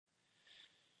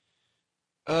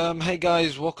Hey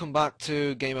guys, welcome back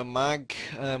to GamerMag.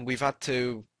 We've had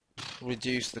to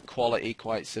reduce the quality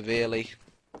quite severely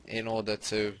in order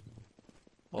to,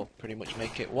 well, pretty much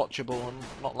make it watchable and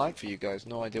not lag for you guys.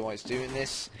 No idea why it's doing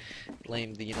this.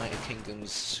 Blame the United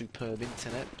Kingdom's superb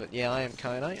internet. But yeah, I am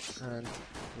Kyanite, and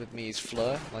with me is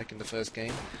Fleur, like in the first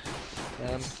game.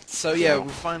 So yeah, we've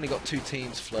finally got two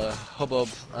teams, Fleur, Hubbub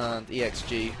and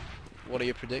EXG. What are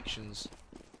your predictions?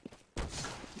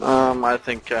 I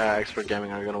think Expert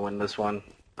Gaming are gonna win this one.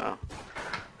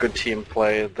 Good team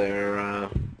play. They're a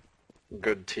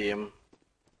good team.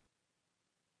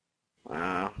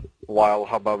 While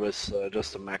Hubbub is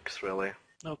just a mix, really.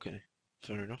 Okay,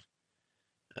 fair enough.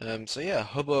 So yeah,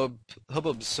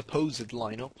 Hubbub's supposed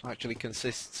lineup actually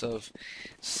consists of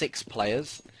 6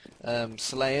 players.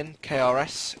 Slayen,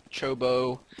 KRS,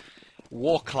 Chobo,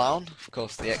 Warclown, of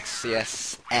course the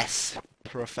XCSS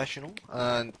professional,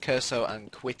 and Curso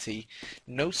and Quitty.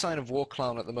 No sign of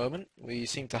Warclown at the moment. We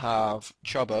seem to have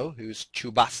Chobo, who's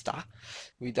Chubasta.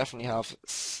 We definitely have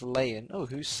Slayen. Oh,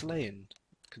 who's Slayen?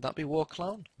 Could that be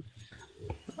Warclown?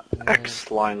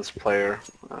 X-Lines player.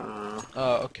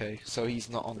 Oh, okay. So he's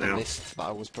not on the list that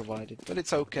I was provided, but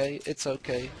it's okay. It's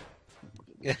okay.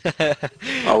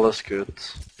 All is good.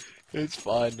 It's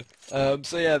fine.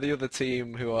 So yeah, the other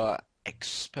team who are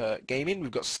Expert Gaming, we've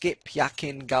got Skip,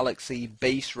 Yakin, Galaxy,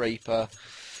 Base Raper,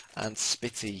 and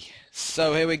Spitty.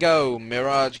 So here we go,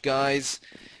 Mirage guys.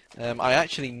 I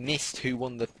actually missed who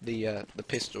won the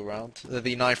pistol round,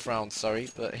 the knife round, sorry.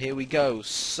 But here we go.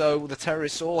 So the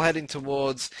terrorists all heading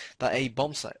towards that A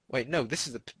bomb site. Wait, no, this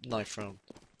is the knife round.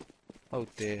 Oh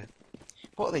dear,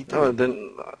 what are they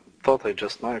doing? I thought they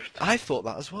just knifed. I thought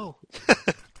that as well.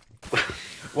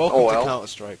 Welcome to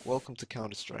Counter-Strike. Welcome to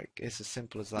Counter-Strike. It's as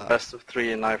simple as that. Best of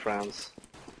 3 knife rounds.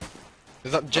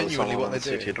 Is that genuinely what they're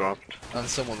doing? CT dropped. And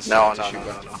someone's No.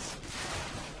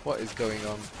 What is going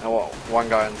on? No, well, one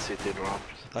guy on CT dropped.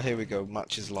 Oh, here we go.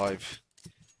 Match is live.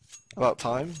 About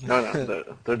time? No,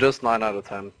 they're just 9 out of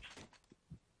 10.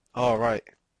 Oh, right.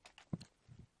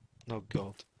 Oh,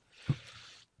 God.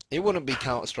 It wouldn't be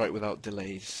Counter-Strike without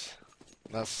delays.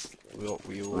 That's what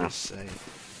we always say.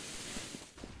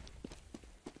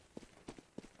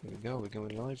 Here we go, we're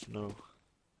going live? No.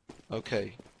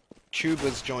 Okay.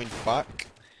 Tuba's joined back.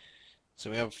 So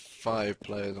we have 5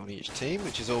 players on each team,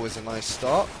 which is always a nice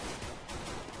start.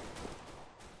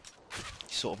 You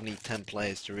sort of need 10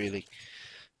 players to really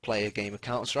play a game of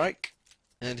Counter-Strike.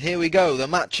 And here we go, the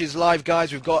match is live,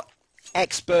 guys. We've got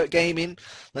Expert Gaming.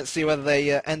 Let's see whether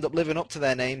they end up living up to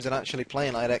their names and actually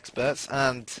playing like experts.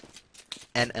 And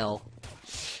NL.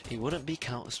 It wouldn't be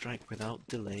Counter-Strike without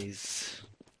delays.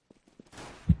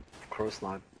 Of course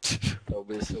not. That would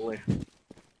be silly.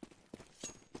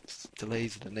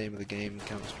 Delays are the name of the game in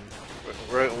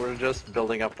Counter-Strike. We're just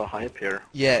building up the hype here.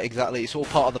 Yeah, exactly. It's all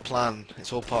part of the plan.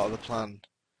 It's all part of the plan.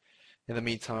 In the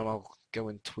meantime, I'll go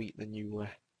and tweet the new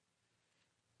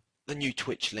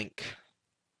Twitch link.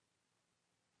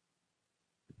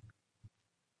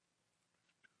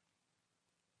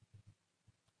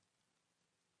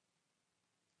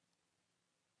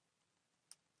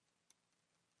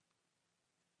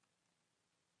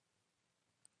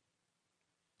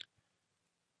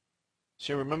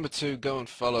 So remember to go and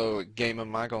follow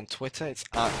GamerMag on Twitter. It's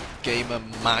at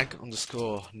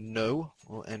GamerMag_no,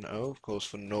 or NO, of course,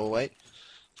 for Norway.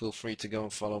 Feel free to go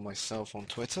and follow myself on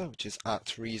Twitter, which is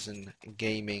at Reason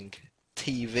Gaming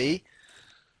TV.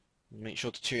 Make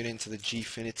sure to tune in to the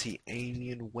Gfinity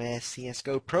Alienware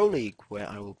CSGO Pro League, where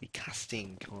I will be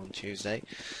casting on Tuesday.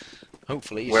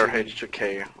 Hopefully. Where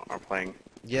H2K are playing.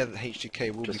 Yeah, the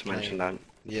H2K will be playing. Just mention that.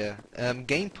 Yeah,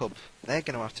 GamePub, they're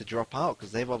going to have to drop out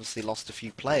because they've obviously lost a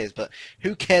few players, but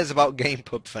who cares about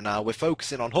GamePub for now? We're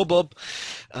focusing on Hubbub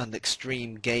and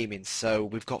Extreme Gaming. So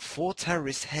we've got 4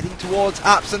 terrorists heading towards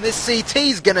apps, and this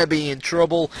CT's going to be in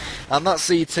trouble, and that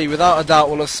CT without a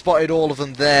doubt will have spotted all of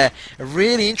them there. A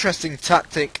really interesting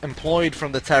tactic employed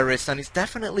from the terrorists, and it's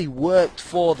definitely worked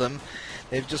for them.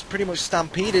 They've just pretty much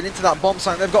stampeded into that bomb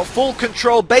site. They've got full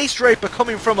control. Base Raper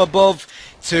coming from above.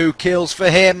 2 kills for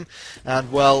him.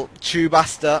 And, well,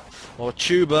 Chubasta, or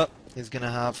Chuba, is going to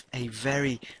have a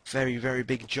very, very, very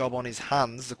big job on his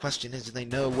hands. The question is, do they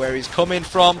know where he's coming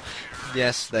from?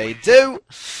 Yes, they do.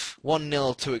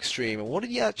 1-0 to Extreme. And what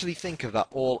did you actually think of that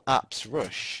all-apps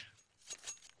rush?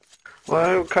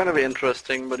 Well, kind of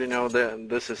interesting, but, you know,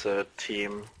 this is a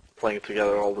team playing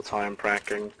together all the time,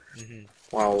 pranking.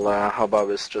 While Hubbub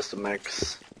is just a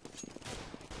mix.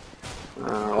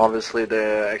 Obviously,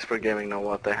 the Expert Gaming know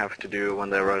what they have to do when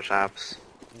they rush apps.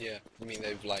 Yeah, I mean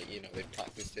they've they've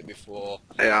practiced it before.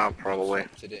 Yeah, probably.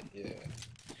 Did it? Yeah.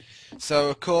 So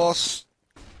of course,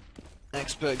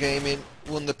 Expert Gaming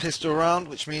won the pistol round,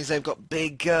 which means they've got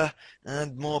bigger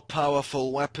and more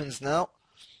powerful weapons now.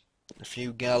 A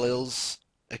few Galils,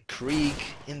 a Krieg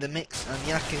in the mix, and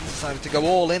Yakin decided to go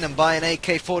all in and buy an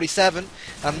AK-47,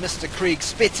 and Mr. Krieg,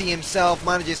 Spitty himself,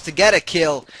 manages to get a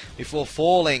kill before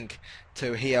falling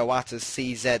to Hiawatha's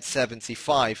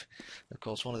CZ-75. Of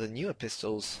course, one of the newer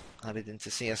pistols added into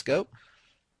CSGO,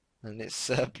 and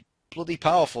it's bloody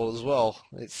powerful as well.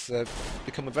 It's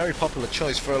become a very popular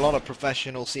choice for a lot of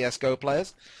professional CSGO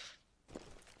players.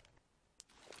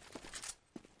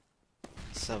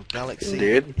 So Galaxy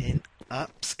Indeed. in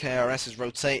apps, KRS is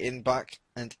rotating back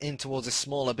and in towards a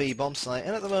smaller B bomb site,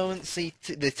 and at the moment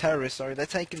the terrorists, they're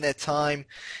taking their time.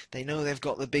 They know they've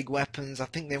got the big weapons. I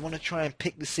think they want to try and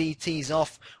pick the CTs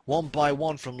off one by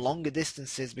one from longer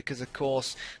distances, because of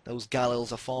course those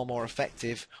Galils are far more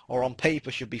effective, or on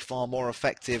paper should be far more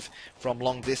effective from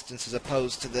long distance as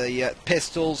opposed to the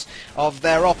pistols of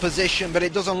their opposition, but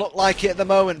it doesn't look like it at the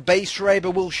moment. Base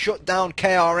Raber will shut down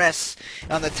KRS,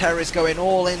 and the terrorists going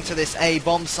all into this A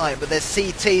bomb site, but there's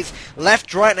CTs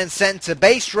left, right and centre.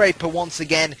 Base Raper once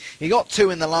again, he got 2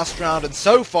 in the last round, and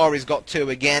so far he's got 2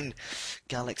 again.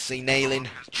 Galaxy nailing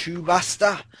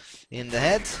Chubasta in the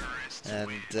head,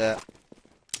 and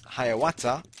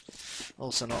Hiawatha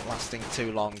also not lasting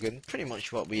too long, and pretty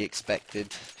much what we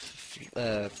expected.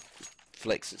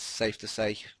 Flicks, it's safe to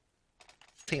say.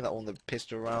 Team that won the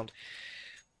pistol round.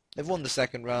 They've won the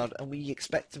second round, and we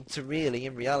expect them to really,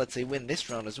 in reality, win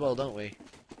this round as well, don't we?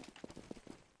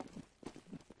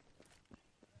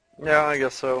 Yeah, I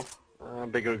guess so.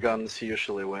 Bigger guns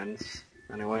usually wins,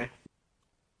 anyway.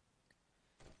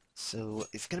 So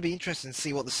it's going to be interesting to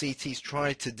see what the CTs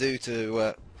try to do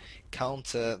to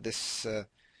counter this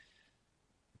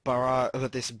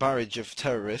barrage of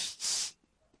terrorists.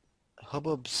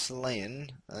 Hubbub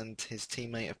Slayan and his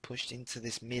teammate have pushed into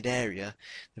this mid-area.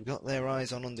 They've got their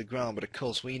eyes on underground, but of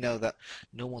course we know that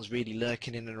no one's really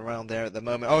lurking in and around there at the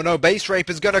moment. Oh no, Base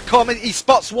Raper's going to come. He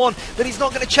spots one, but he's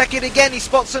not going to check it again. He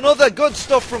spots another. Good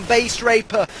stuff from Base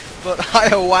Raper, but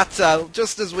Hiawatha,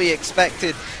 just as we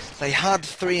expected. They had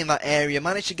 3 in that area,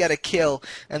 managed to get a kill,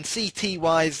 and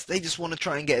CT-wise, they just want to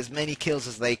try and get as many kills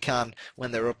as they can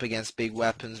when they're up against big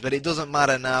weapons. But it doesn't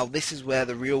matter now. This is where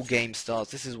the real game starts.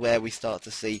 This is where we start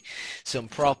to see some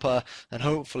proper and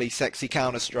hopefully sexy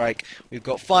Counter-Strike. We've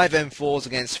got 5 M4s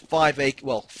against 4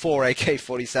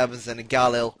 AK-47s and a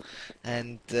Galil.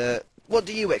 And what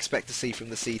do you expect to see from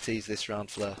the CTs this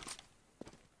round, Fleur?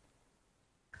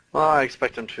 Well, I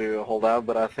expect them to hold out,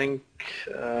 but I think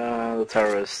the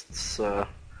terrorists'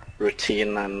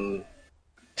 routine and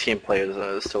team play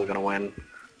is still going to win.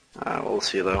 We'll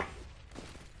see, though.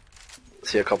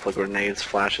 See a couple of grenades,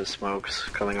 flashes, smokes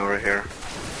coming over here.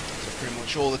 So pretty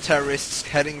much all the terrorists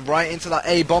heading right into that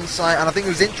A bomb site, and I think it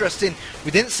was interesting.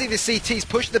 We didn't see the CTs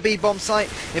push the B bomb site.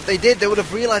 If they did, they would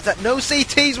have realised that no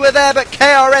CTs were there, but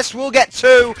KRS will get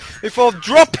 2 before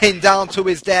dropping down to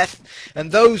his death. And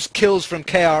those kills from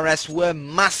KRS were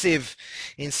massive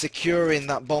in securing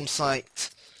that bomb site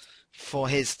for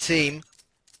his team.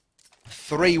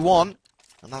 3-1,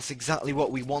 and that's exactly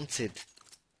what we wanted.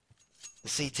 The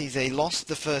CTs, they lost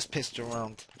the first pistol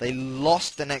round. They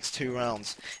lost the next 2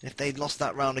 rounds. If they'd lost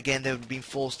that round again, they would have been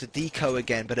forced to deco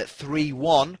again. But at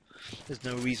 3-1, there's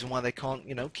no reason why they can't,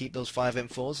 keep those 5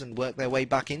 M4s and work their way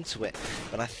back into it.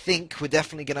 But I think we're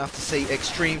definitely going to have to see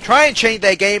Extreme try and change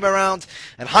their game around.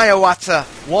 And Hiawatha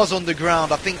was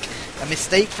underground. I think a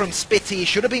mistake from Spitty. He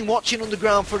should have been watching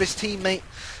underground for his teammate.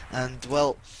 And,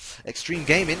 well, Extreme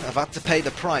Gaming have had to pay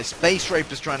the price. Base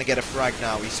Raper's trying to get a frag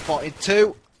now. He spotted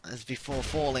 2 as before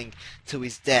falling to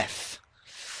his death.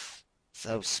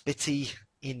 So Spitty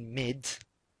in mid.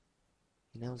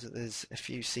 He knows that there's a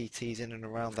few CTs in and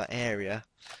around that area,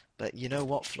 but you know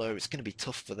what, Flo? It's going to be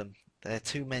tough for them. They're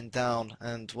 2 men down,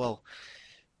 and well,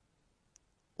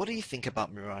 what do you think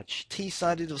about Mirage?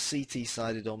 T-sided or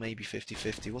CT-sided, or maybe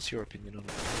 50-50? What's your opinion on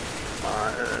it?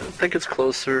 I think it's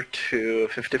closer to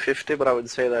 50-50, but I would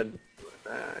say that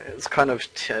it's kind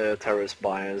of terrorist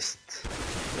biased.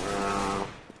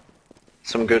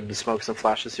 Some good smokes and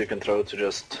flashes you can throw to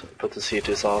just put the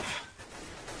CTs off.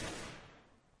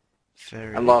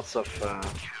 And lots of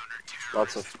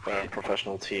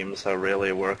professional teams have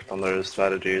really worked on their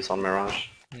strategies on Mirage.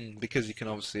 Because you can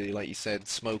obviously, like you said,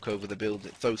 smoke over the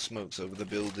building, throw smokes over the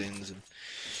buildings, and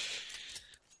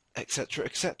etc.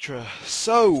 etc.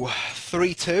 So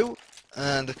 3-2,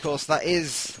 and of course that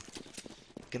is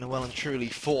going to well and truly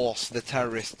force the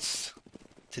terrorists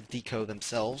to deco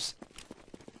themselves.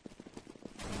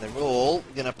 they're all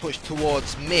going to push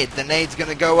towards mid. The nade's going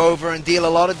to go over and deal a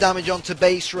lot of damage onto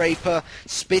Base Raper.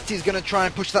 Spitty's going to try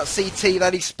and push that CT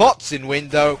that he spots in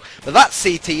window. But that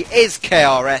CT is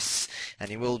KRS. And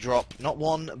he will drop not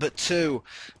one but two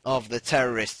of the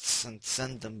terrorists and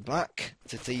send them back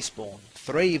to T-spawn.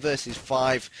 3 versus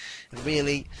 5. And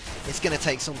really, it's going to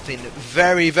take something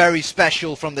very, very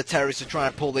special from the terrorists to try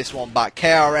and pull this one back.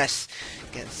 KRS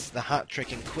gets the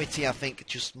hat-trick, and Quitty, I think,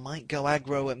 just might go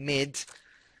aggro at mid.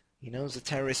 He knows the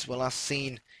terrorists were last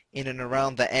seen in and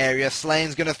around the area.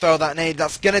 Slane's going to throw that nade.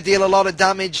 That's going to deal a lot of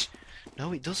damage.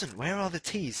 No, it doesn't. Where are the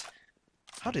T's?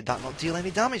 How did that not deal any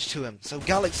damage to him? So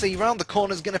Galaxy round the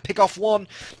corner is going to pick off one.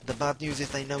 The bad news is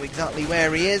they know exactly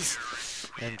where he is.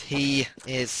 And he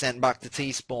is sent back to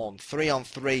T-spawn. 3 on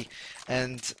 3.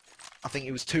 And I think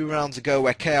it was 2 rounds ago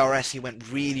where KRS, he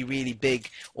went really, really big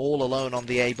all alone on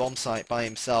the A bomb site by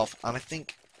himself. And I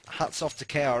think hats off to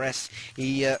KRS.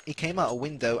 He came out a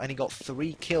window and he got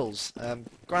 3 kills.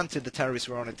 Granted, the terrorists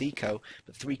were on a deco,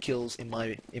 but 3 kills, in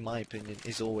my opinion,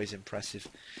 is always impressive,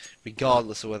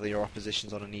 regardless of whether your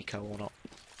opposition's on an eco or not.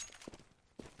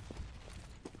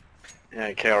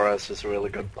 Yeah, KRS is a really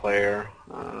good player.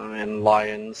 In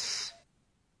Lions,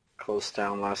 closed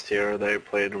down last year, they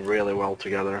played really well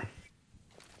together.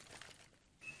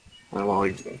 Well,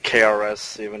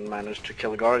 KRS even managed to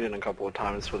kill Guardian a couple of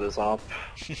times with his op.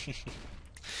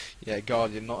 Yeah,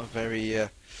 Guardian, not a very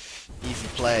easy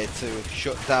player to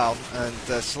shut down. And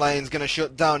Slane's going to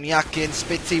shut down Yakin.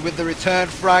 Spitty with the return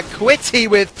frag. Quitty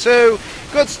with 2.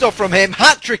 Good stuff from him.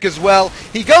 Hat-trick as well.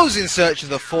 He goes in search of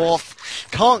the 4th.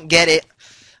 Can't get it.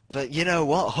 But you know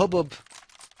what? Hubbub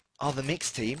are the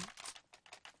mixed team.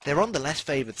 They're on the less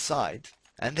favoured side.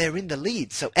 And they're in the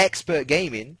lead. So Expert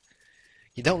Gaming,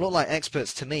 you don't look like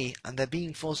experts to me, and they're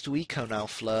being forced to eco now,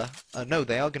 Fleur. No,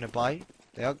 they are going to buy.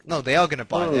 They are going to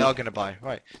buy. They are going to buy.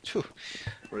 Right. Whew.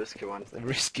 Risky one. A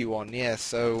risky one, yeah.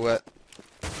 So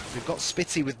we've got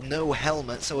Spitty with no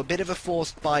helmet, so a bit of a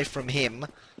forced buy from him.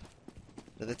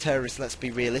 But the terrorists, let's be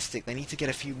realistic, they need to get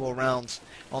a few more rounds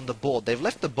on the board. They've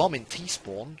left the bomb in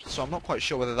T-spawn, so I'm not quite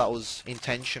sure whether that was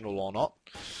intentional or not.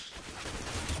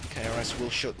 KRS will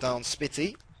shut down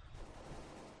Spitty.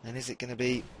 And is it going to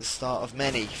be the start of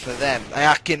many for them?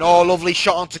 Yakin, oh, lovely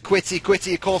shot onto Quitty.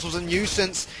 Quitty, of course, was a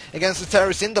nuisance against the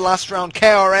terrorists in the last round.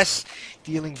 KRS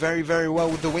dealing very, very well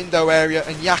with the window area,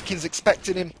 and Yakin's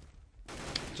expecting him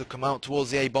to come out towards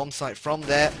the A bomb site from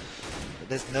there. But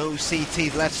there's no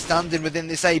CT left standing within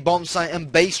this A bomb site,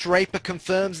 and Base Raper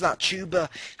confirms that Tuba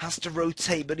has to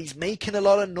rotate, but he's making a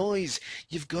lot of noise.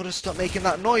 You've got to stop making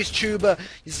that noise, Tuba.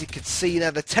 As you could see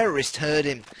there, the terrorist heard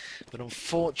him. But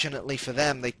unfortunately for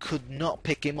them, they could not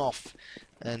pick him off.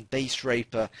 And Base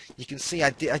Raper, you can see,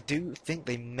 I do think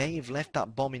they may have left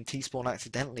that bomb in T-spawn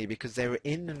accidentally, because they were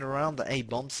in and around the A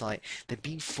bomb site. They've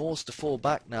been forced to fall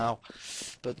back now.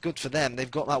 But good for them, they've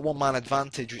got that 1-man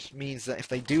advantage, which means that if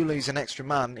they do lose an extra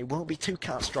man, it won't be too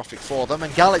catastrophic for them.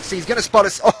 And Galaxy's going to spot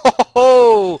us.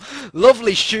 Oh,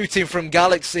 lovely shooting from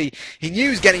Galaxy. He knew he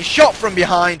was getting shot from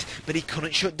behind, but he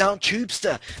couldn't shut down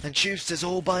Tubester. And Tubester's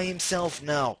all by himself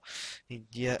now. He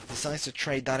decides to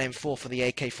trade that M4 for the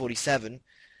AK-47.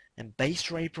 And Base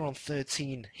Raper on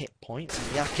 13 hit points,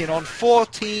 and Yakin on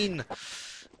 14.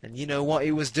 And you know what?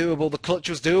 It was doable. The clutch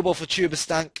was doable for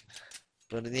Tuberstank.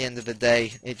 But at the end of the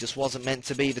day, it just wasn't meant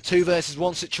to be. The 2 versus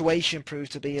 1 situation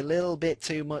proved to be a little bit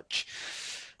too much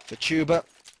for Tuber.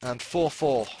 And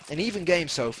 4-4. An even game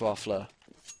so far, Fleur.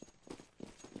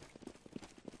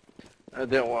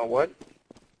 What?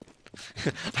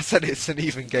 I said it's an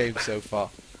even game so far.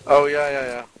 Oh,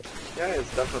 yeah. Yeah,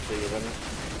 it's definitely even.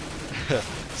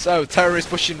 So, terrorists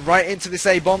pushing right into this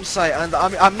A bomb site, and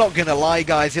I'm not gonna lie,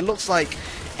 guys. It looks like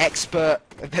expert.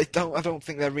 I don't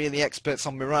think they're really experts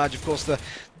on Mirage. Of course,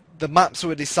 the maps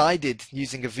were decided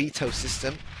using a veto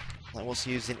system that was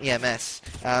used in EMS,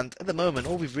 and at the moment,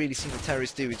 all we've really seen the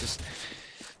terrorists do is just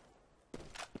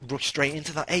rush straight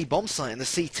into that A bomb site, and the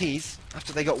CTs,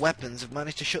 after they got weapons, have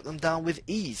managed to shut them down with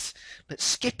ease. But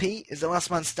Skippy is the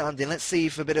last man standing. Let's see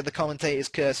if a bit of the commentator's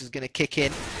curse is going to kick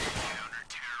in.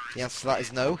 The answer to that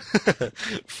is no.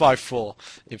 5-4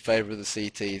 in favour of the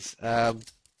CTs.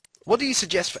 What do you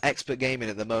suggest for Expert Gaming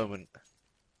at the moment?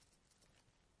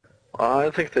 I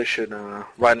think they should,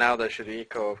 right now they should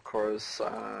eco, of course.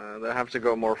 They have to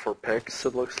go more for picks,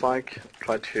 it looks like.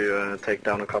 Try to take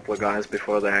down a couple of guys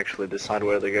before they actually decide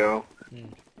where they go.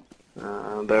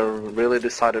 They're really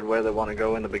decided where they want to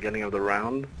go in the beginning of the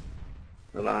round.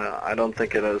 And I don't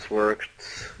think it has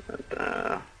worked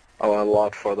a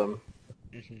lot for them.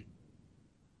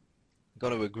 Got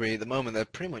to agree. At the moment, they're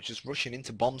pretty much just rushing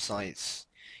into bomb sites.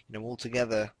 You know, all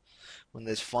together, when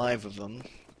there's 5 of them,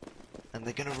 And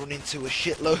they're going to run into a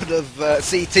shitload of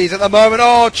CTs at the moment.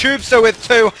 Oh, Tubester with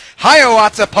 2.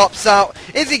 Hiawatha pops out.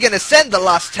 Is he going to send the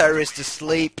last terrorist to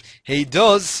sleep? He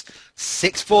does.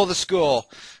 6-4 the score.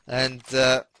 And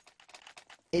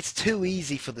it's too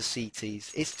easy for the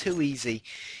CTs. It's too easy.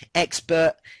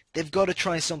 Expert, they've got to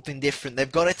try something different.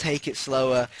 They've got to take it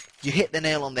slower. You hit the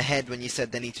nail on the head when you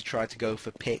said they need to try to go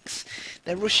for picks.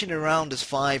 They're rushing around as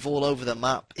 5 all over the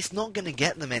map. It's not going to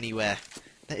get them anywhere.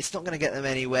 It's not going to get them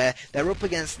anywhere. They're up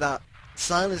against that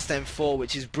silenced M4,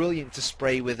 which is brilliant to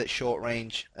spray with at short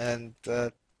range. And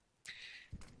I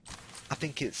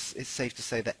think it's safe to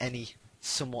say that any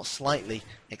somewhat slightly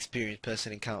experienced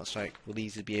person in Counter-Strike will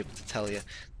easily be able to tell you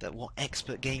that what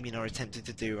Expert Gaming are attempting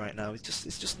to do right now is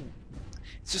just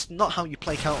not how you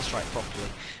play Counter-Strike properly.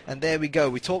 And there we go.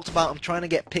 We talked about them trying to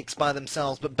get picks by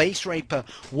themselves, but Base Raper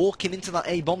walking into that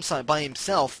A bomb site by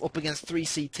himself up against 3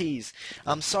 CTs.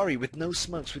 I'm sorry, with no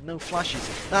smokes, with no flashes.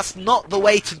 That's not the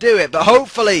way to do it, but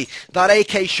hopefully that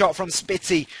AK shot from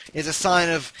Spitty is a sign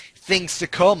of things to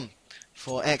come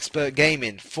for Expert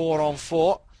Gaming. 4 on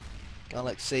 4.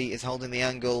 Galaxy is holding the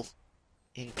angle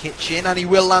in kitchen, and he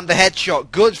will land the headshot.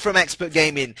 Good from Expert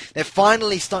Gaming. They're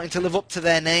finally starting to live up to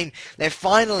their name. They're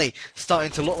finally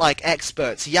starting to look like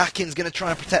experts. Yakin's going to try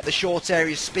and protect the short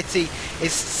area. Spitty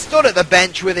is stood at the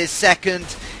bench with his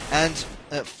second, and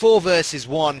 4 versus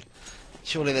 1.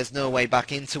 Surely there's no way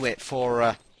back into it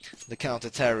for the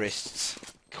counter-terrorists.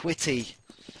 Quitty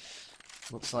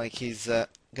looks like he's going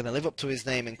to live up to his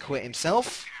name and quit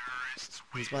himself.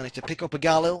 He's managed to pick up a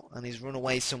Galil, and he's run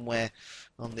away somewhere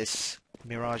on this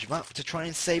Mirage map to try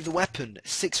and save the weapon.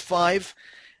 6-5,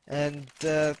 and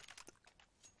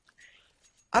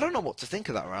I don't know what to think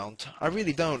of that round. I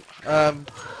really don't. Well,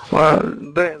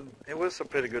 it was a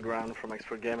pretty good round from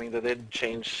Expert Gaming. They did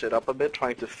change it up a bit,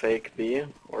 trying to fake B,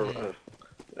 or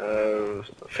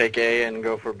fake A and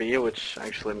go for B, which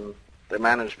actually they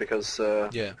managed because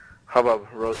Hubbub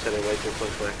rotated way too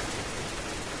quickly.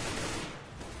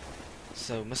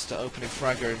 So Mr. Opening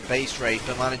Fragger and Base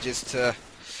Raper manages to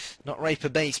not rape a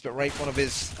base, but rape one of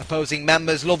his opposing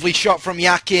members. Lovely shot from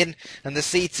Yakin, and the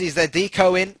CTs, they're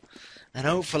decoing, and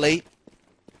hopefully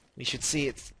we should see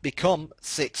it become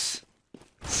 6-6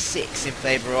 in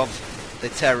favour of the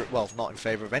terror. Well, not in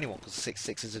favour of anyone, because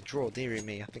 6-6 is a draw. Dearie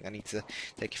me, I think I need to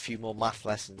take a few more math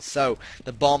lessons. So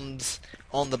the bombs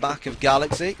on the back of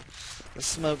Galaxy. The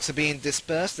smokes are being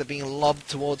dispersed. They're being lobbed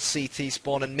towards CT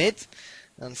spawn and mid.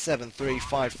 And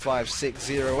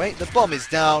 7-3-5-5-6-0-8. The bomb is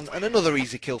down, and another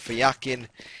easy kill for Yakin,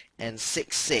 and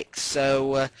 6-6.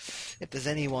 So if there's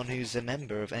anyone who's a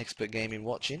member of Expert Gaming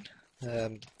watching,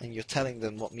 and you're telling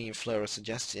them what me and Fleur are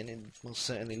suggesting, it most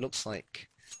certainly looks like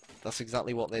that's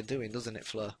exactly what they're doing, doesn't it,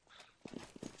 Fleur?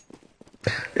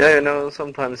 Yeah, you know,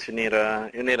 sometimes you need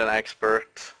an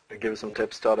expert to give some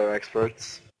tips to other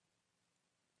experts.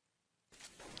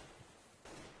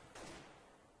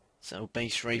 So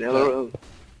Base Raper.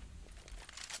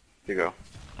 You go.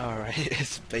 Alright,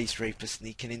 it's Base Raper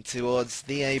sneaking in towards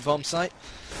the A bomb site.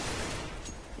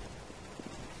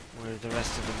 Where are the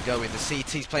rest of them going? The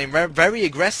CT's playing very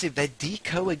aggressive. They're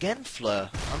deco again, Fleur.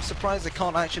 I'm surprised they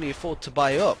can't actually afford to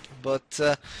buy up, but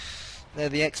they're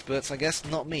the experts, I guess,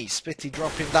 not me. Spitty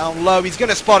dropping down low. He's going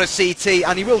to spot a CT,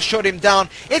 and he will shut him down.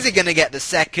 Is he going to get the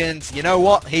second? You know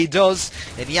what? He does.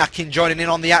 And Yakin joining in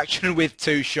on the action with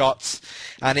 2 shots.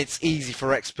 And it's easy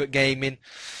for Expert Gaming.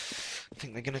 I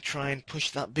think they're going to try and push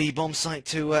that B bomb site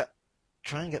to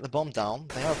try and get the bomb down.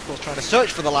 They are, of course, trying to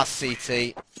search for the last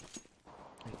CT.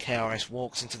 And KRS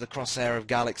walks into the crosshair of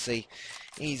Galaxy.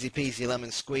 Easy peasy lemon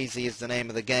squeezy is the name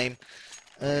of the game.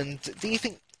 And do you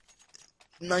think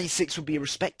 9-6 would be a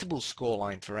respectable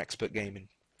scoreline for Expert Gaming?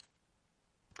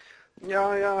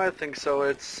 Yeah, I think so.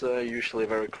 It's usually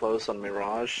very close on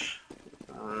Mirage.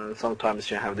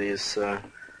 Sometimes you have these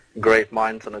great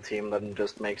minds on a team that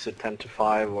just makes it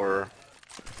 10-5 or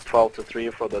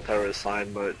 12-3 for the terrorist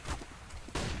side, but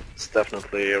it's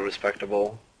definitely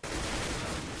respectable.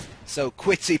 So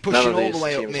Quitty pushing all the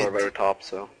way up mid. None of these teams are very top,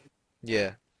 so.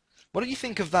 Yeah. What do you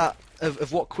think of that,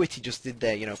 of what Quitty just did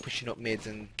there, you know, pushing up mid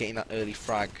and getting that early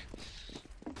frag?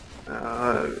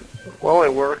 Well,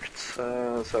 it worked,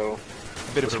 so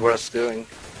A bit of it's a worth risk. doing.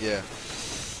 Yeah.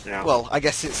 Yeah. Well, I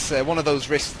guess it's one of those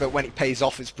risks that when it pays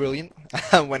off, it's brilliant,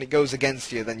 and when it goes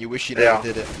against you, then you wish you never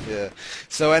did it. Yeah.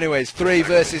 So, anyways, 3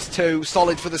 versus 2,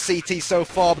 solid for the CT so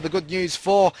far. But the good news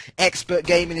for Expert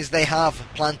Gaming is they have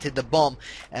planted the bomb,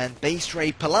 and Base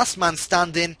Raper, last man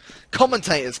standing.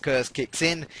 Commentator's curse kicks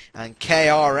in, and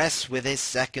KRS with his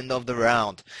second of the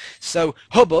round. So,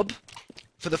 Hubbub,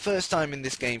 for the first time in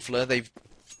this game, Fleur, they've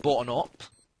bought up.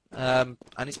 and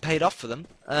it's paid off for them.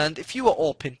 And if you were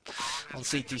AWPing on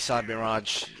CT side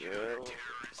Mirage,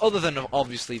 other than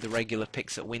obviously the regular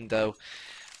picks at window,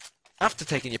 after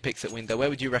taking your picks at window, where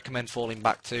would you recommend falling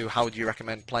back to? How would you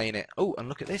recommend playing it? Oh, and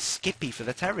look at this, Skippy for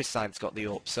the terrorist side's got the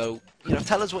AWP. So, you know,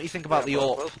 tell us what you think about the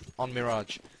AWP on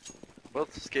Mirage.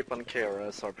 Both Skip and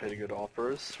KRS are pretty good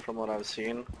offers from what I've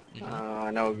seen.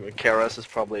 I know KRS is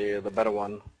probably the better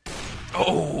one.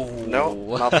 Oh!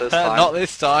 No, not this time. Not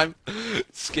this time.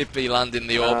 Skippy landing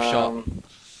the AWP shot.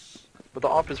 But the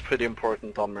AWP is pretty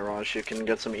important on Mirage. You can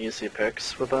get some easy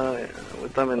picks with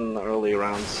them in early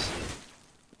rounds.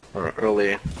 Or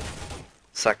early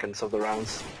seconds of the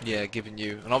rounds. Yeah, giving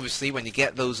you, and obviously when you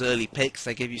get those early picks,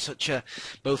 they give you such a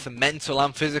both a mental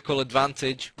and physical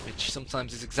advantage, which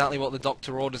sometimes is exactly what the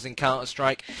Doctor orders in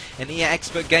Counter-Strike. And EA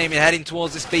Expert Gaming heading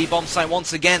towards this B bomb site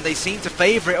once again. They seem to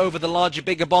favour it over the larger,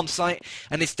 bigger bomb site,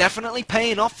 and it's definitely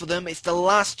paying off for them. It's the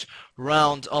last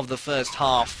round of the first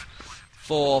half,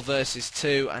 4 versus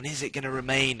 2, and is it going to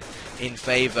remain in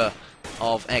favour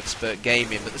of Expert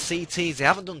Gaming? But the CTs, they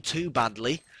haven't done too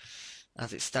badly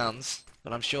as it stands,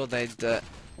 but I'm sure they'd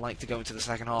like to go into the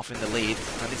second half in the lead.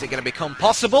 And is it going to become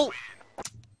possible?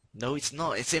 No, it's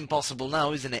not. It's impossible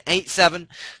now, isn't it? 8-7,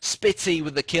 Spitty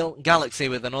with the kill, Galaxy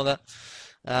with another.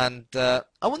 And I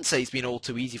wouldn't say it's been all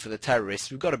too easy for the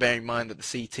terrorists. We've got to bear in mind that the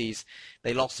CTs,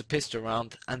 they lost the pistol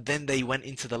round, and then they went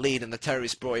into the lead, and the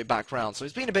terrorists brought it back round. So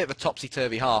it's been a bit of a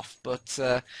topsy-turvy half, but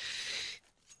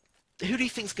who do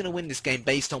you think is going to win this game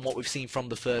based on what we've seen from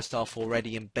the first half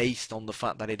already and based on the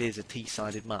fact that it is a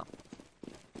T-sided map?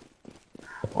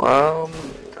 Well,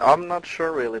 I'm not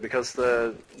sure really, because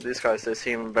these guys, they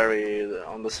seem very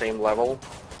on the same level,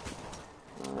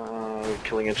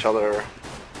 killing each other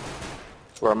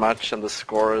very much, and the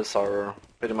scores are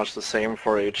pretty much the same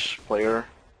for each player.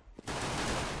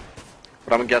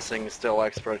 But I'm guessing still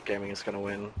Expert Gaming is going to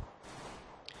win.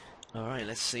 Alright,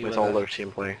 let's see with all their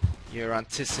team play. You're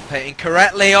anticipating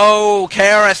correctly. Oh,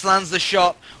 KRS lands the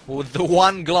shot with the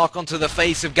one Glock onto the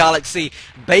face of Galaxy.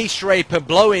 Base Raper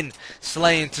blowing,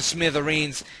 slaying to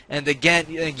smithereens. And again,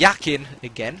 Yakin,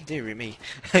 dearie me,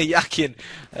 Yakin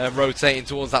rotating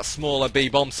towards that smaller B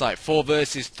bomb site. 4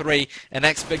 versus 3, and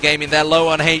Expert Gaming, they're low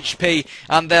on HP,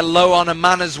 and they're low on a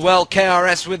man as well.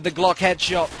 KRS with the Glock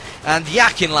headshot, and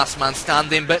Yakin last man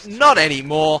standing, but not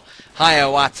anymore.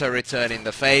 Hiawatha returning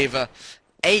the favour.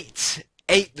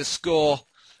 8 the score,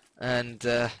 and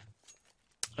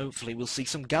hopefully we'll see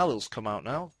some Galils come out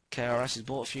now. KRS has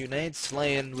bought a few nades,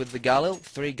 slaying with the Galil,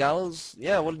 3 Galils.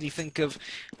 Yeah, what did you think of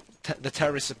the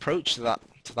terrorists' approach to that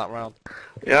round?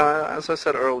 Yeah, as I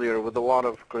said earlier, with a lot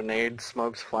of grenades,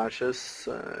 smokes, flashes,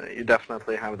 you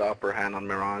definitely have the upper hand on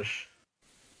Mirage.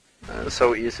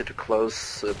 So easy to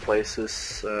close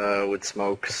places with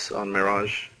smokes on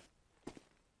Mirage.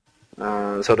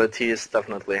 So the T's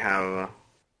definitely have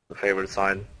the favored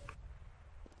side.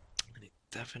 And it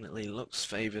definitely looks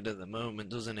favoured at the moment,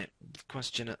 doesn't it? The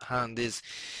question at hand is,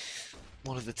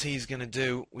 what are the T's going to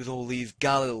do with all these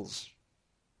Galils?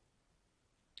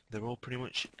 They're all pretty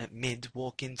much at mid,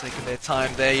 walk-in, taking their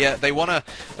time. They want to,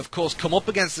 of course, come up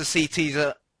against the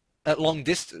CTs at long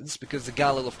distance, because the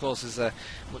Galil, of course, is a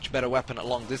much better weapon at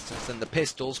long distance than the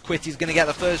pistols. Quitty's going to get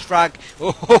the first frag.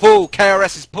 Oh,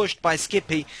 KRS is pushed by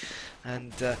Skippy,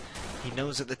 and he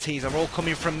knows that the T's are all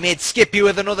coming from mid. Skippy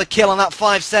with another kill on that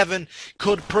 5-7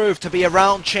 could prove to be a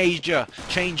round changer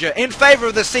in favour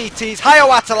of the CTs.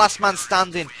 Hiawatha last man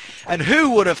standing, and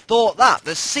who would have thought that?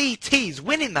 The CTs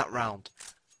winning that round.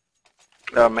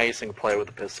 Amazing play with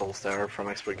the pistols there from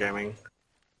Expert Gaming.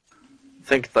 I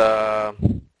think the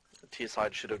T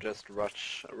side should have just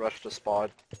rushed the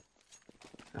spot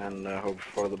and hoped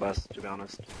for the best, to be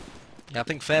honest. Yeah, I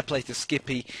think fair play to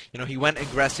Skippy. You know, he went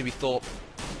aggressive. He thought,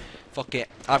 fuck it,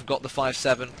 I've got the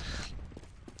 5-7.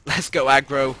 Let's go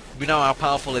aggro. We know how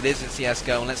powerful it is in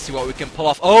CSGO, and let's see what we can pull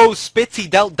off. Oh, Spitty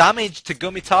dealt damage to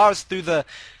Gumitaras through the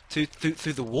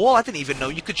through the wall. I didn't even know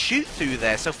you could shoot through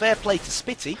there, so fair play to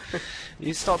Spitty.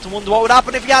 You start to wonder what would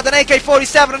happen if you had an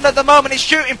AK-47, and at the moment it's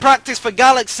shooting practice for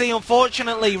Galaxy.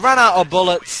 Unfortunately, ran out of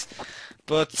bullets.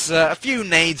 But a few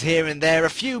nades here and there, a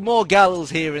few more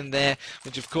Galils here and there,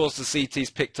 which of course the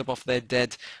CTs picked up off their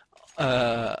dead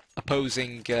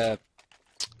opposing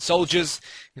soldiers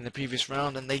in the previous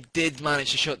round, and they did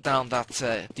manage to shut down that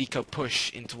deco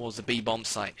push in towards the B bomb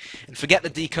site. And forget the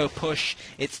deco push,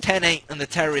 it's 10-8, and the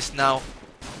terrorists now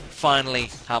finally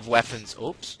have weapons.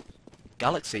 Oops.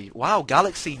 Galaxy. Wow,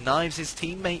 Galaxy knives his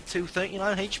teammate to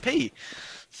 39 HP.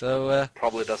 So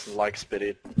Probably doesn't like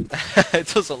Spitty.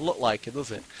 it doesn't look like it,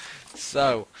 does it?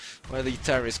 So where the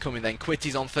terrorists coming then?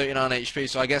 Quitty's on 39 HP,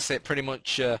 so I guess it pretty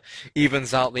much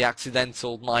evens out the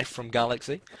accidental knife from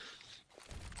Galaxy.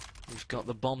 We've got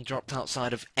the bomb dropped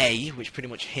outside of A, which pretty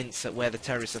much hints at where the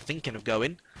terrorists are thinking of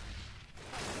going.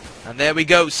 And there we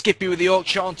go, Skippy with the orc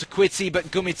shot onto Quitty, but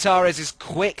Gumitares is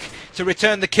quick to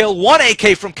return the kill. 1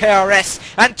 AK from KRS,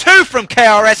 and 2 from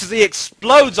KRS as he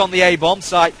explodes on the A bomb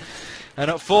site. And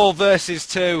at 4 versus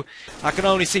 2, I can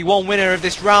only see one winner of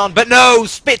this round. But no,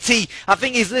 Spitty, I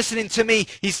think he's listening to me.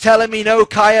 He's telling me, no,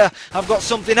 Kaya, I've got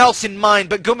something else in mind.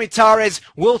 But Gumitares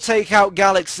will take out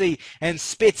Galaxy. And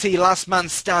Spitty, last man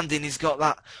standing, he's got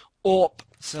that AWP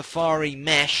Safari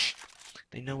mesh.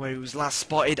 They know where he was last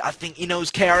spotted. I think he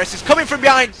knows KRS is coming from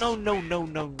behind. No, no, no,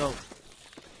 no, no.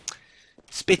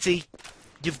 Spitty,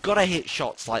 you've got to hit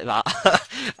shots like that.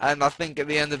 And I think at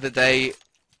the end of the day,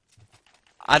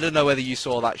 I don't know whether you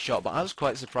saw that shot, but I was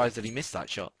quite surprised that he missed that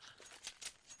shot.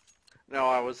 No,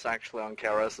 I was actually on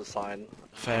KRS's side.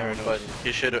 Fair enough. But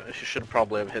he should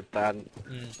probably have hit that.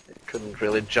 He couldn't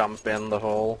really jump in the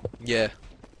hole. Yeah.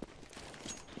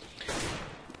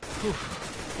 Whew.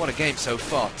 What a game so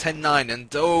far. 10-9, and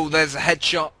oh, there's a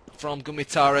headshot from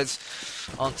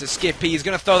Gumitares onto Skippy. He's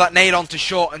going to throw that nade onto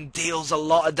short and deals a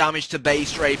lot of damage to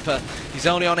Base Raper. He's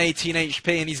only on 18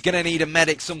 HP and he's going to need a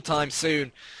medic sometime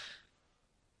soon.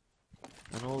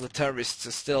 And all the terrorists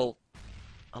are still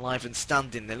alive and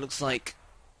standing. It looks like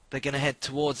they're going to head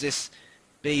towards this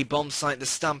B bomb site, the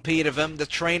stampede of them, the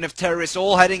train of terrorists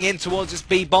all heading in towards this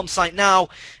B bomb site now,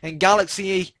 and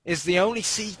Galaxy is the only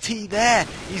CT there.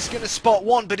 He's going to spot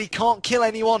one, but he can't kill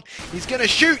anyone. He's going to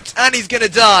shoot, and he's going to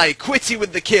die. Quitty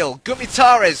with the kill.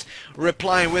 Gumitares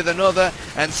replying with another,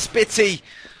 and Spitty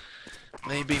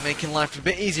maybe making life a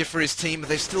bit easier for his team, but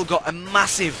they've still got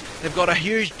they've got a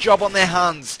huge job on their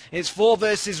hands. It's 4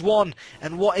 versus 1,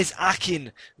 and what is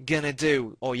Akin going to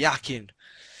do? Or Yakin?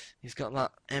 He's got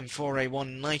that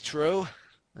M4A1 Nitro,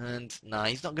 and nah,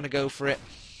 he's not going to go for it.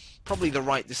 Probably the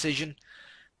right decision.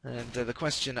 And the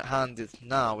question at hand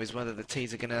now is whether the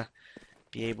T's are going to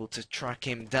be able to track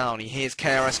him down. He hears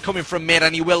KRS coming from mid,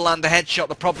 and he will land a headshot.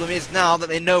 The problem is now that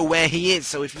they know where he is,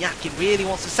 so if Yakin really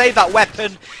wants to save that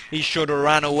weapon, he should have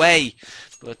ran away.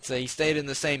 But he stayed in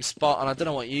the same spot, and I don't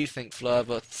know what you think, Fleur,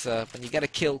 but when you get a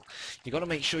kill, you got to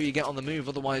make sure you get on the move.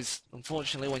 Otherwise,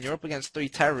 unfortunately, when you're up against 3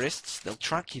 terrorists, they'll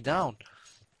track you down.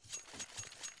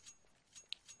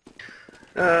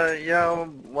 Yeah,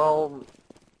 well,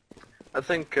 I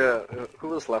think who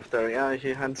was left there? Yeah, he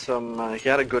had some. He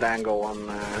had a good angle on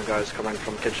guys coming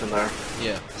from kitchen there.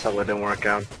 Yeah. So it didn't work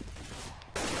out.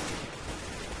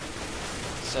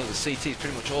 So the CT's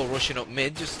pretty much all rushing up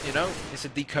mid, just, you know, it's a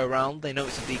deco round, they know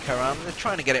it's a deco round, they're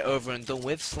trying to get it over and done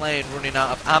with. Slayin running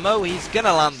out of ammo, he's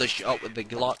gonna land the shot with the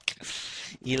Glock.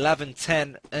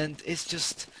 11-10, and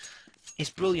it's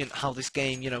brilliant how this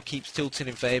game, you know, keeps tilting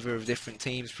in favour of different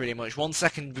teams pretty much. 1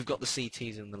 second we've got the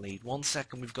CTs in the lead, 1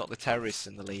 second we've got the terrorists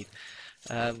in the lead.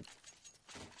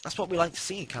 That's what we like to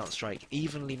see in Counter-Strike,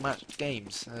 evenly matched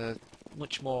games.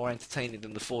 Much more entertaining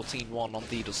than the 14-1 on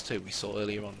DDoS 2 we saw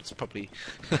earlier on. It's probably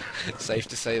safe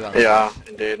to say that. Yeah,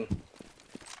 indeed.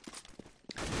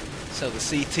 So the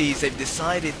CTs, they've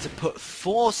decided to put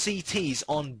 4 CTs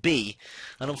on B,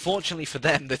 and unfortunately for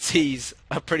them, the Ts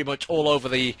are pretty much all over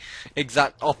the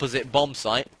exact opposite bomb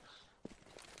site.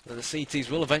 The CTs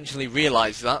will eventually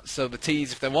realise that, so the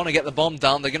Ts, if they want to get the bomb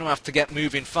down, they're going to have to get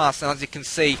moving fast, and as you can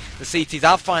see, the CTs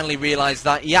have finally realised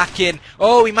that. Yakin,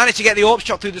 oh, he managed to get the AWP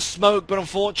shot through the smoke, but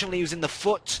unfortunately he was in the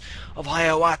foot of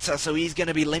Hiawatha, so he's going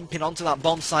to be limping onto that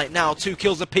bomb site now. 2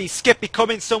 kills apiece, Skippy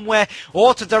coming somewhere,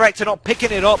 auto-director not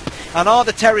picking it up, and are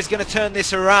the terrorists going to turn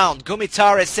this around?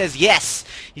 Gumitares says yes.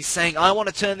 He's saying, I want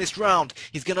to turn this round.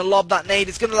 He's going to lob that nade,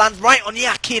 it's going to land right on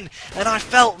Yakin, and I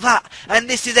felt that, and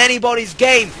this is anybody's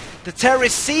game. The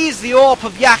terrorist sees the AWP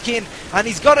of Yakin, and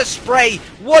he's got a spray.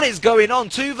 What is going on?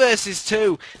 2 versus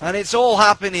 2, and it's all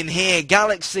happening here.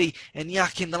 Galaxy and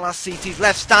Yakin, the last CT's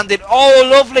left standing. Oh,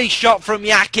 lovely shot from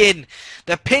Yakin.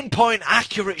 The pinpoint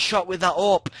accurate shot with that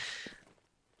AWP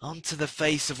onto the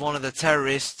face of one of the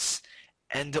terrorists.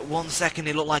 And at 1 second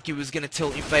it looked like he was going to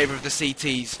tilt in favour of the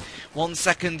CTs. 1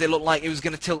 second it looked like he was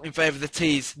going to tilt in favour of the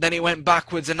Ts. Then it went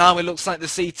backwards, and now it looks like the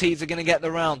CTs are going to get the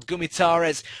round.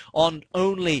 Gumitares on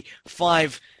only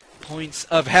 5 points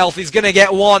of health. He's going to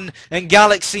get 1. And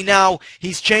Galaxy now,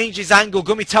 he's changed his angle.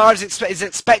 Gumitares is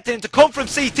expecting him to come from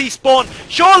CT spawn.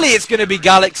 Surely it's going to be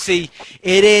Galaxy.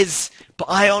 It is. But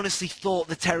I honestly thought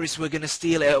the terrorists were going to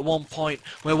steal it at one point,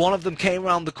 where one of them came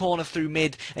around the corner through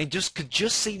mid and could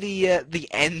just see the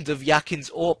end of Yakin's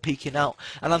AWP peeking out.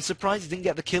 And I'm surprised he didn't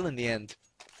get the kill in the end.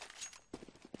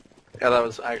 Yeah, that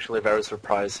was actually very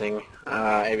surprising.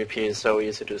 AVP is so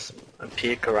easy to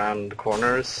peek around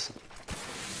corners,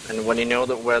 and when you know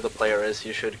where the player is,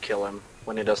 you should kill him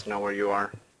when he doesn't know where you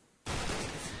are.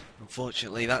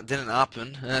 Unfortunately, that didn't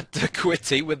happen. To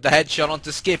Quitty with the headshot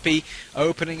onto Skippy,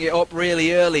 opening it up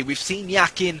really early. We've seen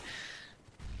Yakin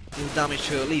do damage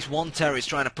to at least one terrorist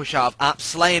trying to push out of App.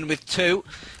 Slaying with 2.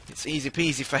 It's easy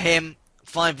peasy for him.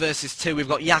 5 versus 2. We've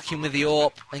got Yakin with the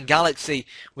AWP and Galaxy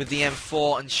with the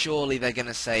M4, and surely they're going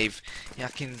to save.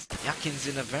 Yakin's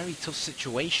in a very tough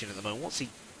situation at the moment. What's he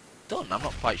done? I'm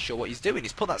not quite sure what he's doing.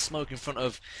 He's put that smoke in front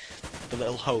of the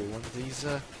little hole, and he's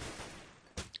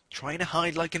trying to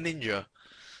hide like a ninja.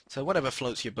 So whatever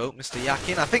floats your boat, Mr.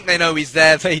 Yakin. I think they know he's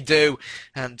there. They do.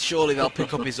 And surely they'll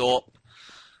pick up his AWP.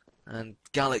 And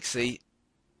Galaxy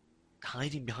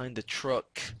hiding behind the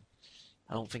truck.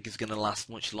 I don't think it's going to last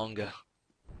much longer.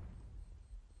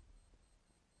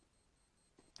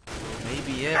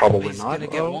 Maybe, yeah. Probably he's not. going to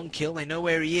get one kill. They know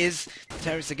where he is. The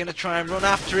terrorists are going to try and run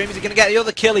after him. Is he going to get the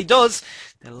other kill? He does.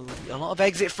 A lot of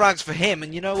exit frags for him.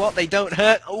 And you know what? They don't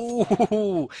hurt.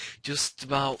 Ooh, just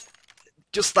about.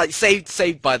 Just like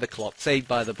saved by the clock. Saved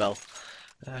by the bell.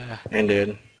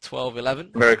 Indeed.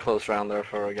 12-11. Very close round there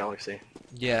for Galaxy.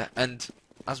 Yeah, and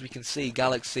as we can see,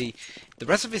 Galaxy, the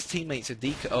rest of his teammates are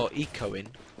ecoing,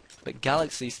 but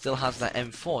Galaxy still has that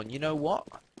M4. And you know what?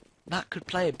 That could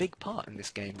play a big part in this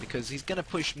game, because he's going to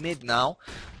push mid now.